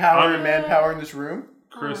brain power and manpower in this room.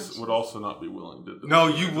 Chris would also not be willing to. No,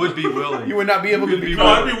 you would be willing. You would not be able to be. No,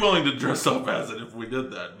 I'd be willing to dress up as it if we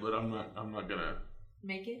did that, but I'm not gonna.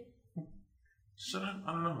 Make it. Shut up!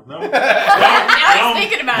 I don't know. Now he's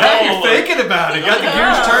thinking about Now it. you're thinking about it. Got the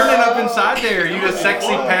gears turning up inside there. You a sexy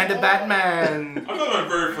panda Batman. I thought my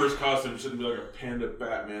very first costume shouldn't be like a panda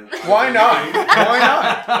Batman. Why not? Why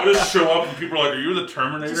not? I just show up and people are like, "Are you the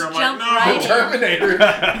Terminator?" Just I'm jump like, "No." right The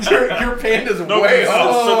Terminator. Your panda's No, way it's up.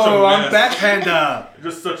 such a Oh, I'm mess. Bat Panda. It's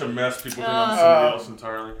just such a mess. People think I'm somebody else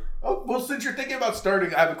entirely. Oh, well, since you're thinking about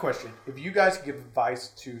starting, I have a question. If you guys could give advice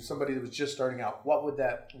to somebody that was just starting out, what would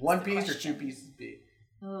that one piece or two pieces be?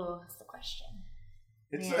 Oh, That's the question.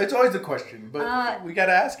 It's always a question, but we got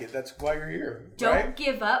to ask it. That's why you're here, don't right?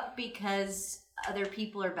 give up because other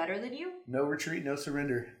people are better than you. No retreat, no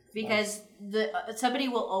surrender. Because somebody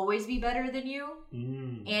will always be better than you,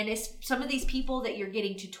 and it's some of these people that you're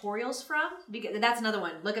getting tutorials from. Because that's another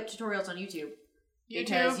one. Look up tutorials on YouTube.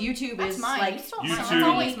 Because YouTube That's is mine. like. You stole YouTube. mine. That's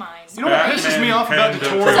always mine. You know what pisses me off about Panda.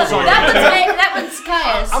 tutorials So on that one's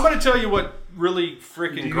Kaia's. I'm going to tell you what really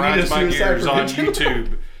freaking grinds my gears on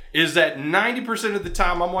YouTube is that 90% of the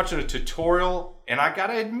time I'm watching a tutorial, and I got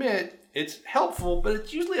to admit, it's helpful, but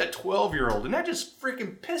it's usually a 12-year-old, and that just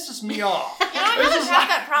freaking pisses me off. You know, I never had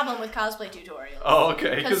that problem with cosplay tutorials. Oh,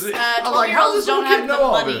 okay. Because I'm like, how does 12-year-olds don't have the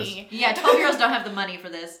money. Yeah, 12-year-olds don't have the money for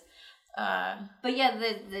this. But yeah,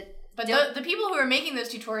 the people who are making those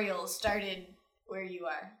tutorials started where you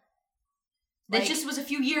are. That just was a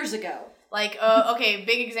few years ago. Like, okay,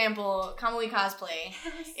 big example, Kaia Cosplay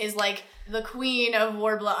is like the queen of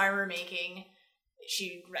Warbler armor making.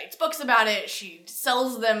 She writes books about it. She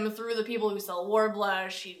sells them through the people who sell Warbler.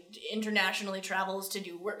 She internationally travels to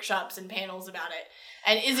do workshops and panels about it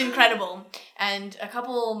and is incredible. And a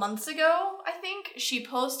couple months ago, I think, she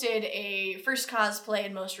posted a first cosplay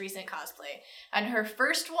and most recent cosplay. And her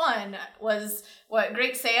first one was,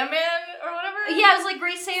 Great Saiyaman or whatever? Yeah, it was like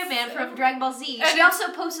Great Saiyaman from Dragon Ball Z. And she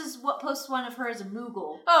also posts one of her as a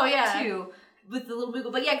Moogle. Oh, yeah. Too. With the little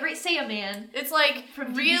Moogle. But yeah, Great Saiyaman. It's like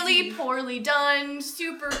from really poorly done,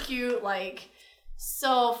 super cute, like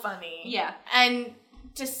so funny. Yeah. And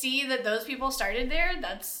to see that those people started there,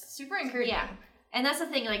 that's super encouraging. Yeah. And that's the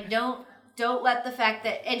thing, like don't let the fact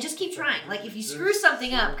that, and just keep trying. Like if you screw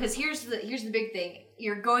something up, because here's the big thing,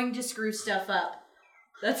 you're going to screw stuff up.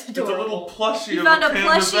 That's adorable. It's a little plushie. You found a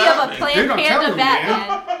plushie of a panda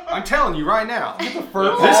Batman. I'm telling you right now.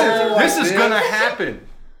 This is gonna happen.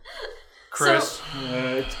 Chris.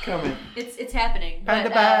 It's coming. It's happening. Panda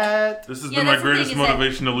but, bat. This has been my greatest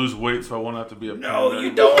motivation to lose weight, so I won't have to be a panda. No,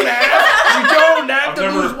 you don't have to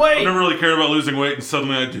lose weight. I've never really cared about losing weight, and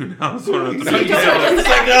suddenly I do now, so I don't have to be a It's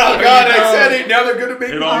like, oh God, I said it. Now they're gonna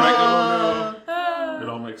make It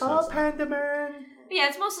all makes sense. Oh, Panda Man. Yeah,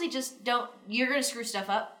 it's mostly just you're gonna screw stuff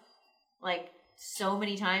up. Like so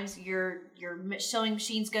many times your sewing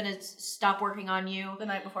machine's gonna stop working on you. The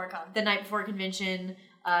night before convention.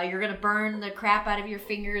 You're going to burn the crap out of your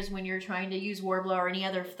fingers when you're trying to use Warbler or any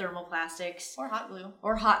other thermoplastics. Or hot glue.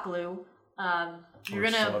 You're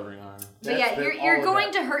going to... But yeah, you're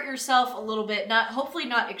going to hurt yourself a little bit. Hopefully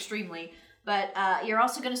not extremely. But you're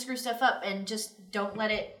also going to screw stuff up, and just don't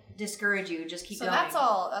let it discourage you. Just keep going.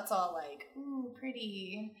 So that's all like, ooh,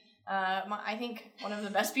 pretty... I think one of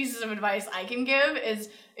the best pieces of advice I can give is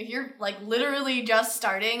if you're like literally just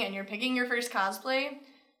starting and you're picking your first cosplay...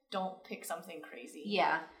 Don't pick something crazy.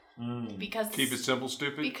 Yeah. Because keep it simple,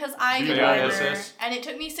 stupid. Because I did armor, and it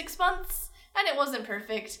took me 6 months, and it wasn't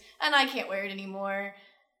perfect, and I can't wear it anymore,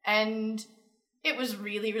 and it was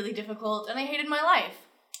really, really difficult, and I hated my life.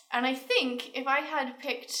 And I think if I had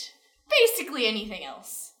picked basically anything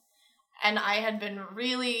else, and I had been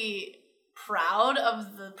really proud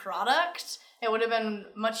of the product, it would have been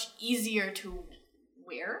much easier to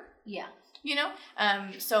wear. Yeah. You know?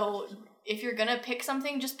 So... If you're gonna pick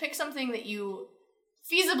something, just pick something that you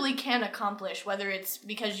feasibly can accomplish, whether it's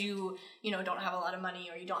because you don't have a lot of money,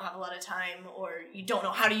 or you don't have a lot of time, or you don't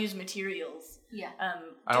know how to use materials. Yeah.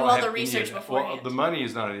 Do all the research beforehand. Well, the money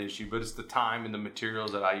is not an issue, but it's the time and the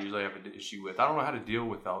materials that I usually have an issue with. I don't know how to deal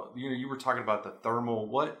with all. You were talking about the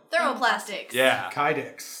thermoplastics. Yeah.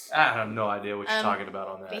 Kydex. I have no idea what you're talking about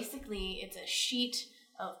on that. Basically, it's a sheet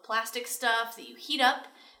of plastic stuff that you heat up,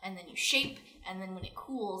 and then you shape, and then when it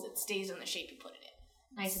cools, it stays in the shape you put it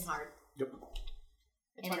in. Nice and hard. Yep.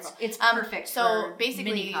 It's perfect. So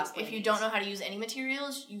basically, if you don't know how to use any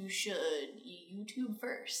materials, you should YouTube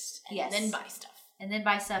first, and then buy stuff. And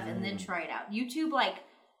then try it out. YouTube like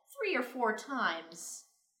 3 or 4 times.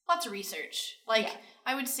 Lots of research.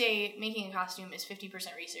 I would say making a costume is 50%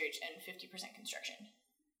 research and 50% construction.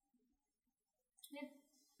 Yeah.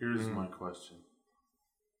 Here's my question.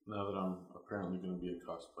 Now that I'm apparently going to be a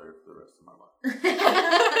cosplayer for the rest of my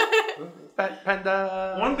life.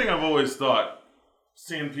 Panda. One thing I've always thought,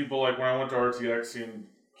 seeing people like when I went to RTX, seeing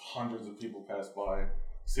hundreds of people pass by,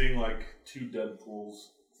 seeing like 2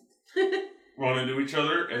 Deadpools run into each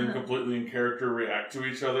other and then completely in character react to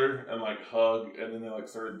each other and like hug, and then they like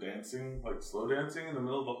started dancing, like slow dancing in the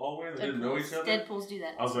middle of the hallway, and they didn't know each other. Deadpools do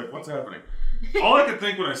that. I was like, what's happening? All I could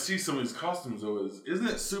think when I see some of these costumes though is, isn't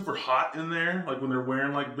it super hot in there? Like when they're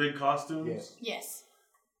wearing like big costumes? Yes.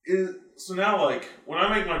 So now, like, when I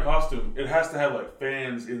make my costume, it has to have like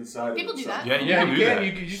fans inside. People do that. Yeah,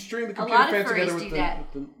 you can just string the computer fan together with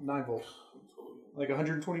the 9 volts. Like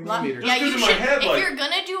 120 millimeters. Yeah, you should. If you're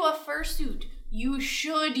gonna do a fursuit, you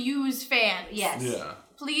should use fans. Yes. Yeah.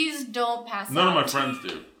 Please don't pass out. None of my friends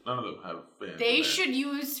do. None of them have fans. They should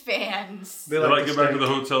use fans. They like get back to the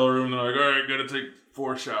hotel room and they're like, all right, gotta take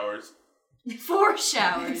 4 showers. 4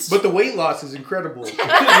 showers. But the weight loss is incredible.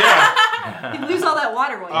 Yeah. You lose all that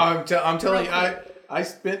water weight. I'm telling you, I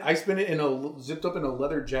spent it zipped up in a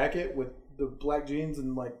leather jacket with the black jeans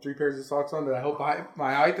and like 3 pairs of socks on that I help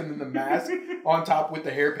my height, and then the mask on top with the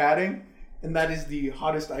hair padding, and that is the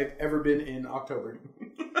hottest I've ever been in October.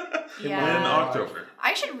 in October.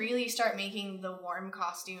 I should really start making the warm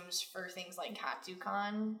costumes for things like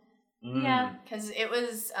KatsuCon. Yeah. Because it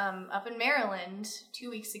was up in Maryland 2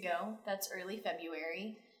 weeks ago. That's early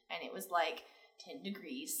February. And it was like 10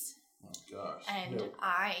 degrees. Oh, gosh. And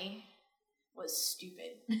I was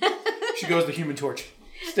stupid. She goes the Human Torch.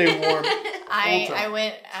 Stay warm. I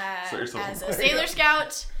went as a Sailor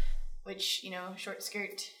Scout, which, short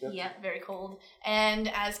skirt, very cold,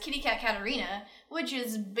 and as Kitty Cat Katarina, which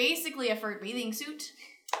is basically a fur bathing suit.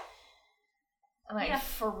 And I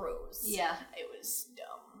froze. Yeah. It was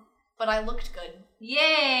dumb. But I looked good.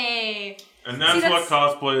 Yay! And that's what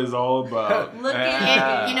cosplay is all about. Look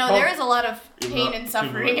at it. There is a lot of pain and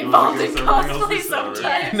suffering involved in cosplay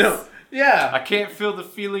sometimes. No. Yeah. I can't feel the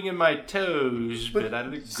feeling in my toes, but I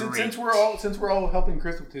look great. Since we're all helping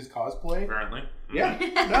Chris with his cosplay. Apparently. Yeah.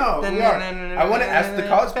 No, we are. I want to ask the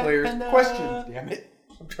cosplayers questions. Damn it.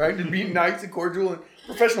 I'm trying to be nice and cordial and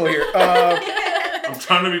professional here. I'm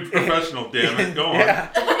trying to be professional, damn it. Go on. Yeah.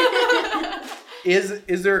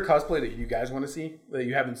 Is there a cosplay that you guys want to see that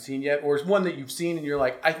you haven't seen yet? Or is one that you've seen and you're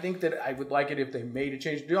like, I think that I would like it if they made a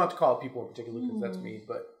change? You don't have to call out people in particular because that's me,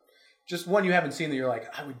 but just one you haven't seen that you're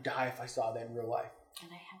like, I would die if I saw that in real life.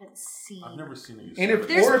 And I haven't seen. I've never seen it. And if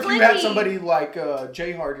you had somebody like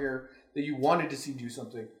Jay Hart here that you wanted to see do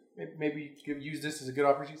something, maybe you could use this as a good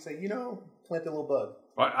opportunity to say, plant the little bug.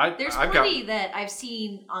 There's plenty that I've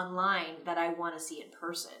seen online that I want to see in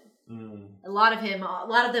person. A lot of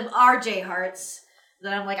them are Jay Harts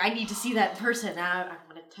that I'm like, I need to see that in person. I'm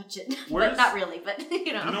going to touch it, but not really. But Do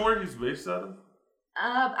you know where he's based out of?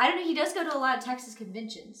 I don't know. He does go to a lot of Texas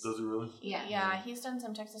conventions. Does he really? Yeah. He's done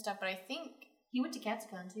some Texas stuff, but I think he went to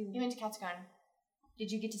KatsuCon too. He went to KatsuCon.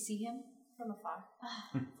 Did you get to see him from afar?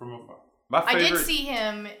 From afar. I did see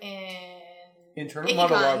him in Internal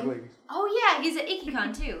Monologue Ladies. Oh yeah, he's at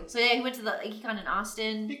IkiCon too. So yeah, he went to the IkiCon in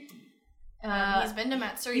Austin. He's been to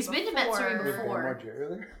Matsuri. He's been to Matsuri before.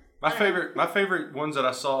 My favorite ones that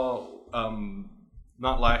I saw,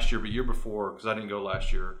 not last year but year before, because I didn't go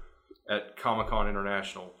last year at Comic-Con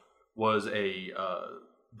International, was a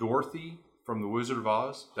Dorothy from The Wizard of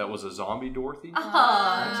Oz. That was a zombie Dorothy.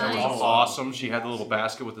 That was awesome. She had the little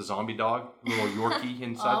basket with the zombie dog, little Yorkie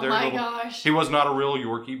inside there. Oh my gosh. He was not a real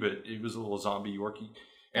Yorkie, but he was a little zombie Yorkie.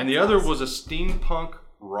 And the other was a steampunk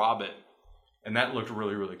Robin. And that looked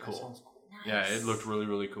really, really cool. That sounds cool. Nice. Yeah, it looked really,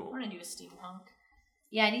 really cool. I want to do a steampunk.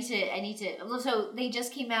 Yeah, I need to. So they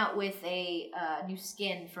just came out with a new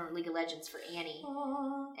skin from League of Legends for Annie.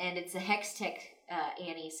 And it's a Hextech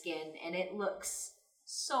Annie skin. And it looks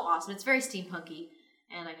so awesome. It's very steampunky,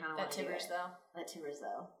 and I kind of want to do it. That Tibbers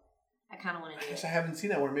though. I kind of want to do it. I guess I haven't seen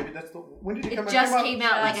that one. Maybe that's the. When did it come out? It just came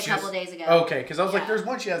out like a couple days ago. Okay, because I was like, there's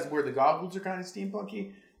one she has where the goggles are kind of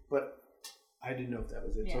steampunky, but I didn't know if that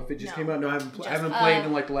was it. Yeah. So if it just came out, I haven't played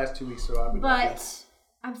in like the last 2 weeks, so I would. But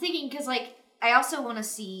I'm thinking because like I also want to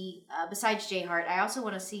see besides Jay Hart, I also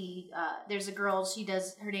want to see. There's a girl.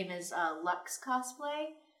 Her name is Lux Cosplay.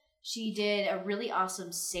 She did a really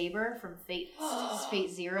awesome saber from Fate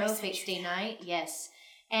Zero, Fate Stay Night. Yes.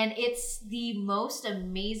 And it's the most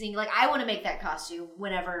amazing. Like, I want to make that costume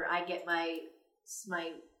whenever I get my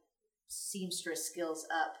seamstress skills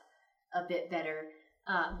up a bit better.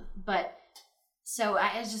 But so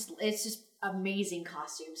it's just amazing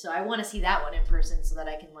costume. So I want to see that one in person so that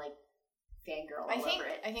I can like fangirl over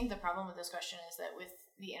it. I think the problem with this question is that with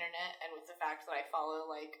the internet and with the fact that I follow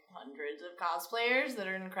like hundreds of cosplayers that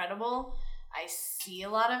are incredible, I see a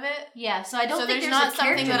lot of it. Yeah, so I don't think there's not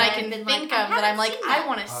something that I can think of that I'm like, I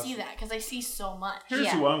want to see that because I see so much. Here's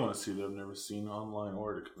who I want to see that I've never seen online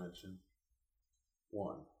or at a convention.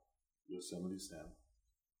 One, Yosemite Sam.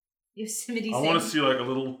 Yosemite I Sam. want to see like a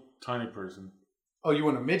little tiny person. Oh, you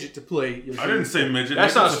want a midget to play? I didn't say midget.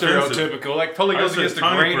 That's not stereotypical. Like totally goes against the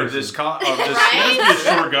grain of this. Right? It could be a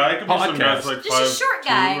short guy. It could be some guy's like 5'2" a short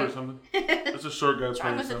guy or something. It's a short guy.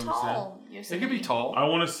 Try with a tall. It could be tall. I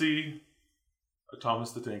want to see a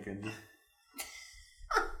Thomas the Tank Engine.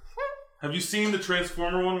 Have you seen the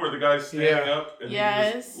Transformer one where the guy's standing up and he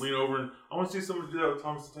just lean over and I want to see somebody do that with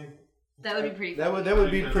Thomas the Tank. That would be pretty. That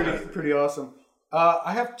would be pretty awesome.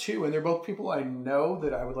 I have two, and they're both people I know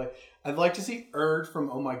that I would like. I'd like to see Erd from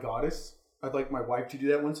Oh My Goddess. I'd like my wife to do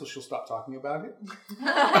that one so she'll stop talking about it.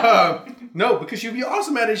 No, because she'd be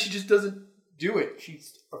awesome at it. She just doesn't do it.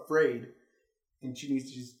 She's afraid. And she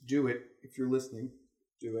needs to just do it. If you're listening,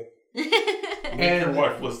 do it. And your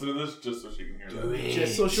wife listen to this just so she can hear that.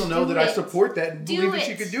 Just so she'll know that I support that and believe that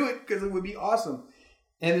she could do it because it would be awesome.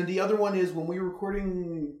 And then the other one is when we were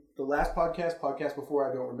recording the last podcast before,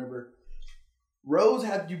 I don't remember. Rose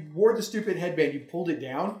you wore the stupid headband, you pulled it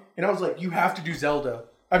down, and I was like, you have to do Zelda.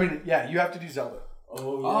 I mean, yeah, you have to do Zelda.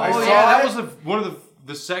 Oh, that was one of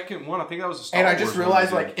the second one. I think that was a Star Wars. And I just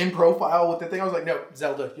realized, like, in profile with the thing, I was like, no,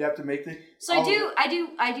 Zelda, you have to make the... So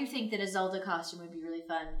I do think that a Zelda costume would be really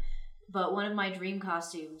fun. But one of my dream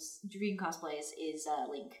cosplays is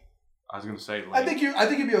Link. I was going to say Link. I think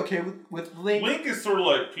you'd be okay with Link. Link is sort of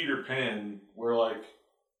like Peter Pan, where like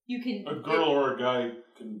you can a girl or a guy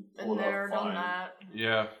can pull it never off done fine. that.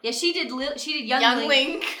 Yeah, she did young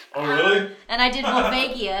Link. Oh really? And I did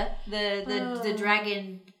Volvagia, the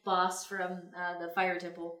dragon boss from the Fire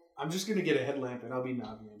Temple. I'm just gonna get a headlamp and I'll be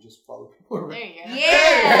Navi and just follow people around. There you go.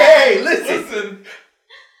 Yeah. Hey, listen.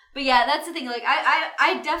 But yeah, that's the thing. Like,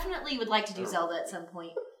 I definitely would like to do Zelda at some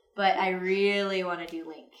point, but I really want to do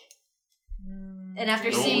Link. And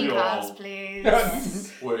after seeing cosplays,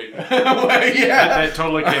 Wait, yeah, that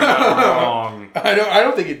totally came out wrong. I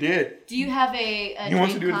don't think it did. Do you have a He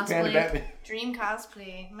wants to do it dream as Panda cosplay? Batman. dream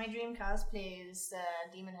cosplay. My dream cosplay is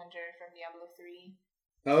Demon Hunter from Diablo 3.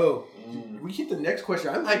 Oh, we get the next question.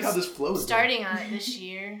 I like how this flows. Starting on it this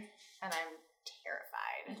year, and I'm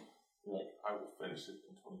terrified. like I will finish it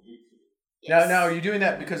in 2018. Yes. Now, are you doing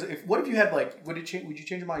that because what if you had like would you change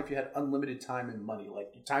your mind if you had unlimited time and money? Like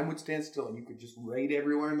time would stand still and you could just raid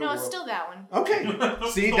everywhere in the world. No, it's still that one. Okay.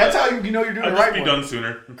 See, that's how you know you're doing I'd the just right be one. done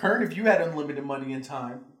sooner. Kern, if you had unlimited money and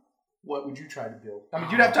time, what would you try to build? I mean,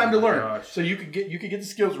 you'd have time to learn, gosh. so you could get the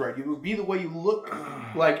skills right. It would be the way you look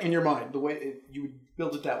like in your mind, the way you would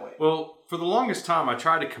build it that way. Well, for the longest time, I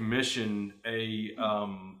tried to commission a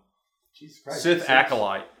Jesus Christ, Sith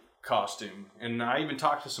acolyte costume, and I even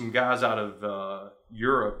talked to some guys out of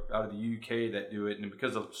Europe, out of the UK, that do it. And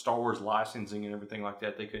because of Star Wars licensing and everything like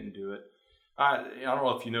that, they couldn't do it. I don't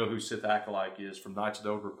know if you know who Sith Acolyte is from Knights of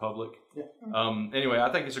the Old Republic. Yeah. Anyway,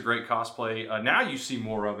 I think it's a great cosplay. Now you see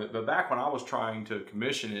more of it, but back when I was trying to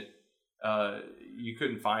commission it, you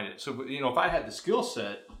couldn't find it. So, if I had the skill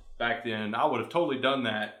set back then, I would have totally done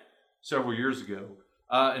that several years ago.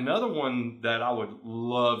 Another one that I would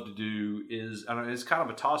love to do is, it's kind of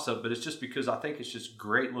a toss-up, but it's just because I think it's just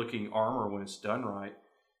great-looking armor when it's done right,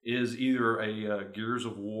 is either a Gears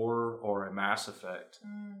of War or a Mass Effect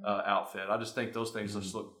outfit. I just think those things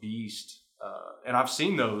just look beast. And I've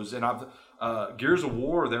seen those, and Gears of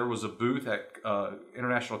War, there was a booth at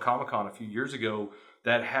International Comic-Con a few years ago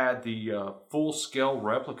that had the full-scale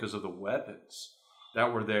replicas of the weapons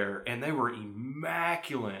that were there, and they were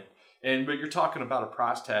immaculate. But you're talking about a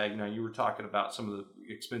price tag. Now, you were talking about some of the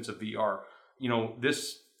expensive VR.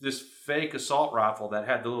 This fake assault rifle that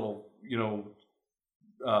had the little,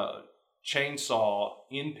 chainsaw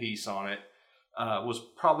end piece on it was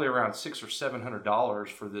probably around $600 or $700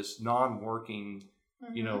 for this non-working,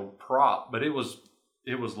 prop. But it was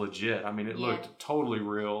legit. I mean, it looked totally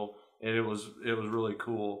real, and it was really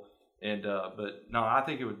cool. And but no, I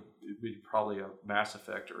think it would be probably a Mass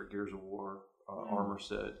Effect or a Gears of War armor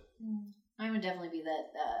set. I would definitely be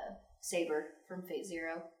that saber from Fate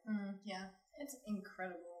Zero. Yeah, it's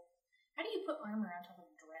incredible. How do you put armor on top of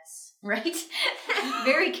a dress? Right?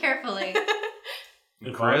 Very carefully.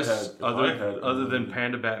 Chris, other than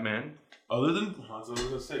Panda Batman? Other than, I was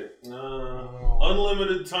going to say,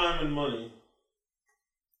 unlimited time and money.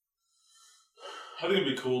 I think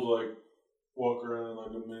it'd be cool to walk around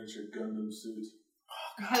in a miniature Gundam suit.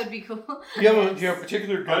 That would be cool. Do you have a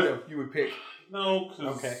particular Gundam you would pick? No,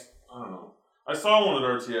 because okay. I don't know. I saw one at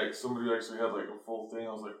RTX. Somebody actually had a full thing.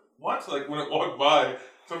 I was like, what? When it walked by,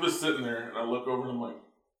 so I'm just sitting there and I look over and I'm like,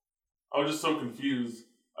 I was just so confused.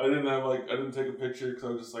 I didn't take a picture because I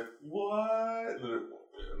was just like, what? And then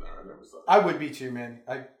I never saw it. I would be too, man.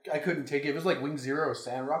 I couldn't take it. If it was like Wing Zero or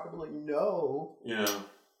Sandrock, I'd be like, no. Yeah.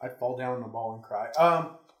 I'd fall down in the ball and cry.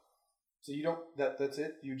 So you don't, that's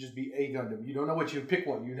it? You'd just be a Gundam. You don't know what you'd pick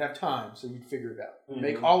one. You'd have time, so you'd figure it out.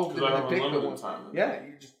 Make all of them and pick the one. Time. Yeah,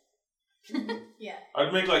 you just... Yeah.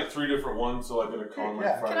 I'd make 3 different ones so I get a con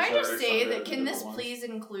Yeah. Can I just say that, can this please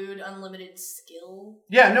include unlimited skill?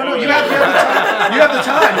 Yeah, no, you have the time. You have the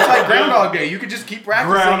time. It's like Groundhog Day. You could just keep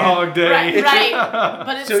practicing. Groundhog Day. Right.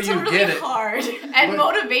 But it's So still you really get it. hard. And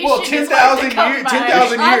motivation well, 10,000 years.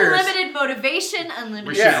 Unlimited motivation, unlimited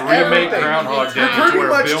We should remake Groundhog Day. You're pretty where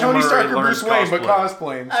much Bill Tony Stark Murray or Bruce learns Wayne, but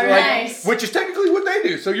cosplaying. So Nice. which is technically what they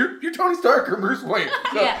do. So you're Tony Stark or Bruce Wayne.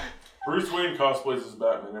 So, Yeah. Bruce Wayne cosplays as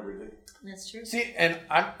Batman every day. That's true. See, and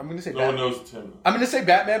I'm going to say No Batman. one knows it's him. I'm going to say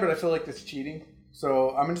Batman, but I feel like that's cheating.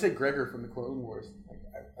 So I'm going to say Gregor from the Clone Wars.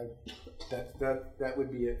 That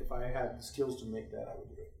would be it. If I had the skills to make that, I would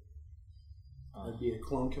do it. I'd be a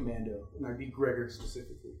clone commando, and I'd be Gregor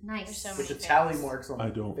specifically. Nice. There's so With many the tally things. marks on I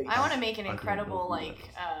the don't- face. I want to make an incredible It's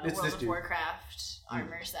World this of dude. Warcraft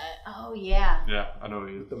armor set. Oh, yeah. Yeah, I know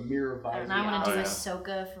you. The mirror visor. And I want to do yeah.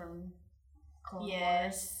 Ahsoka from Clone Wars.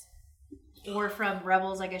 Yes. Or from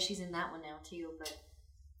Rebels. I guess she's in that one now too.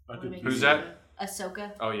 But who's that?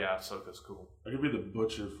 Ahsoka. Oh yeah, Ahsoka's cool. I could be the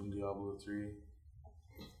butcher from Diablo 3.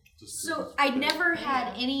 So I never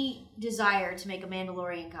had any desire to make a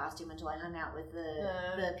Mandalorian costume until I hung out with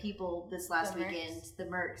the people this last weekend, the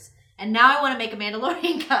Mercs. And now I want to make a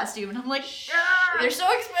Mandalorian costume, and I'm like, they're so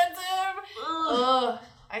expensive. Ugh.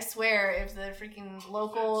 I swear, if the freaking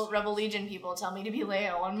local Rebel Legion people tell me to be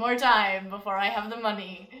Leia one more time before I have the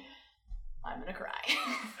money, I'm gonna cry.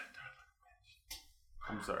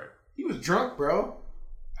 I'm sorry. He was drunk, bro.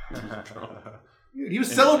 He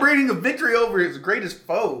was celebrating a victory over his greatest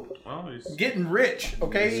foe. Well, he's getting rich,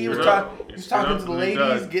 okay? He was talking to the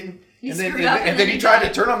ladies, and then he tried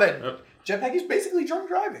to turn on that jetpack. He's basically drunk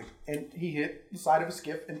driving, and he hit the side of a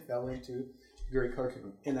skiff and fell into the Great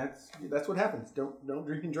Cartoon. And that's what happens. Don't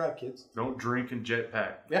drink and drive, kids. Don't drink and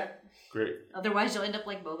jetpack. Yeah, great. Otherwise, you'll end up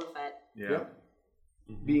like Boba Fett. Yeah,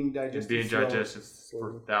 mm-hmm. Being digested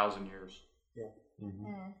for 1,000 years. Yeah,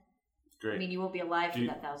 great. I mean, you won't be alive for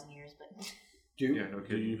that 1,000 years, but. Do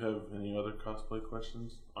you have any other cosplay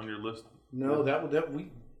questions on your list? No, that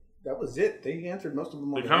was it. They answered most of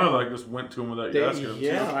them. They kind of like just went to them without you asking them.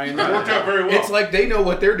 Yeah, I It know. worked out very well. It's like they know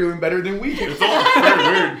what they're doing better than we do. It's all very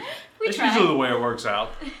weird. It's usually the way it works out.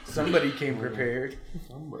 Somebody came prepared.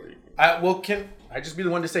 Somebody. Can I just be the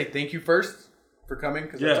one to say thank you first for coming?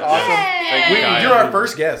 Because it's Yeah. awesome. Yay! You're our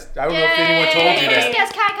first guest. I don't know if anyone told you First that.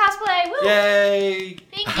 guest, Kaia Cosplay. Woo! Yay!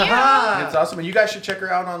 Thank you. It's awesome. And you guys should check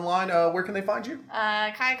her out online. Where can they find you?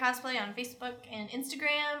 Kaia Cosplay on Facebook and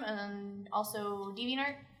Instagram, and also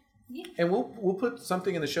DeviantArt. Yeah. And we'll put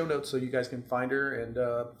something in the show notes so you guys can find her and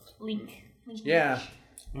Link. yeah.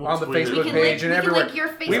 We'll on the tweet it. Facebook page and everywhere. Link your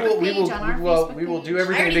Facebook page on our Facebook we will page. do I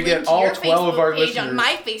everything already to get linked all your 12 of our Facebook page listeners on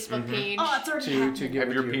my Facebook page. Oh, it's already happening. to get Have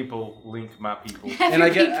with your you. people link my people. And I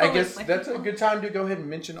guess that's a good time to go ahead and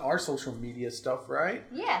mention our social media stuff, right?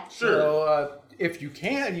 Yeah. Sure. So if you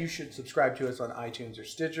can, you should subscribe to us on iTunes or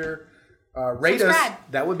Stitcher. Rate us.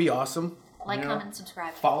 That would be awesome. Like, comment, and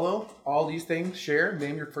subscribe. Follow all these things. Share.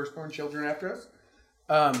 Name your firstborn children after us.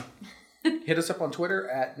 Hit us up on Twitter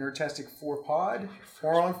at Nerdtastic4Pod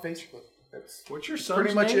or on Facebook. That's What's your son's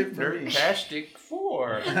pretty much name? it for me. Nerdtastic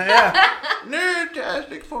 4. Yeah.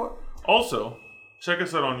 Nerdtastic 4. Also, check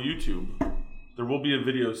us out on YouTube. There will be a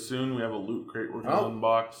video soon. We have a loot crate we're going to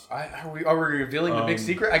unbox. Are we revealing the big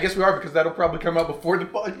secret? I guess we are because that'll probably come out before the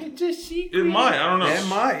podcast. It's a secret. It might. I don't know. It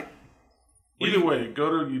might. Either way, go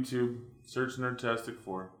to YouTube, search Nerdtastic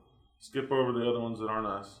 4. Skip over the other ones that aren't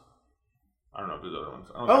us. I don't know if there's other ones.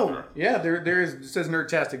 I don't think there are. Yeah, there is. It says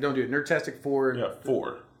Nerdtastic. Don't do it. Nerdtastic 4. Yeah,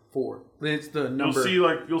 4. 4. It's the number.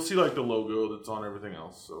 You'll see the logo that's on everything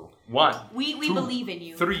else. So 1. We believe in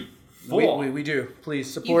you. 3. 4. We do.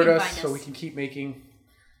 Please support can us find so us. we can keep making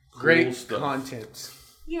great stuff. content.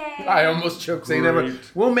 Yay. I almost choked saying that. Great.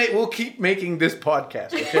 But we'll keep making this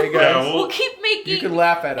podcast, okay, guys? Yeah, We'll keep making you can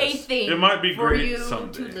laugh at a us. thing It might be for great you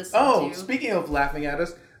someday. to listen Oh, to. speaking of laughing at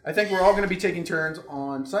us, I think we're all going to be taking turns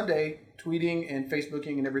on Sunday tweeting and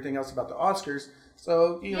Facebooking and everything else about the Oscars.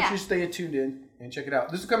 So, just stay tuned in and check it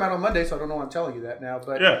out. This will come out on Monday, so I don't know why I'm telling you that now.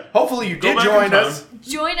 But hopefully you did back join in us.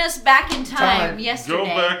 Join us back in time yesterday. Go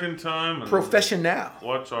back in time and Professional.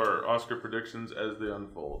 watch our Oscar predictions as they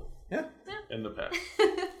unfold. Yeah. In the past.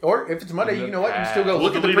 Or if it's Monday, you know what? You can still go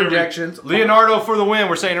look at the Leader- projections. Leonardo for the win.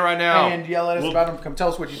 We're saying it right now. And yell at us about them. Come tell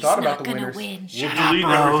us what you thought about the winners. Win. We'll delete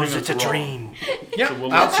everything that's wrong. dream. Yeah, So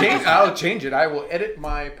we'll I'll change it. I will edit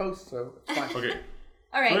my post, so it's fine. Okay.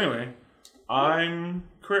 All right. So anyway, I'm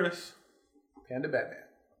Chris. Panda Batman.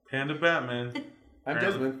 Panda Batman. I'm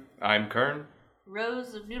Desmond. I'm Kern.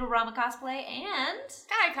 Rose of Noodlerama Cosplay and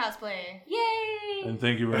Kaia Cosplay. yay! And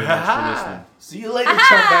thank you very much for listening. See you later,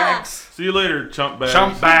 chump bags. See you later, chump bags.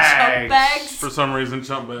 Chump bags. Chump bags. For some reason,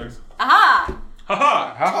 chump bags. Aha! Ha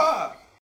ha! Ha ha.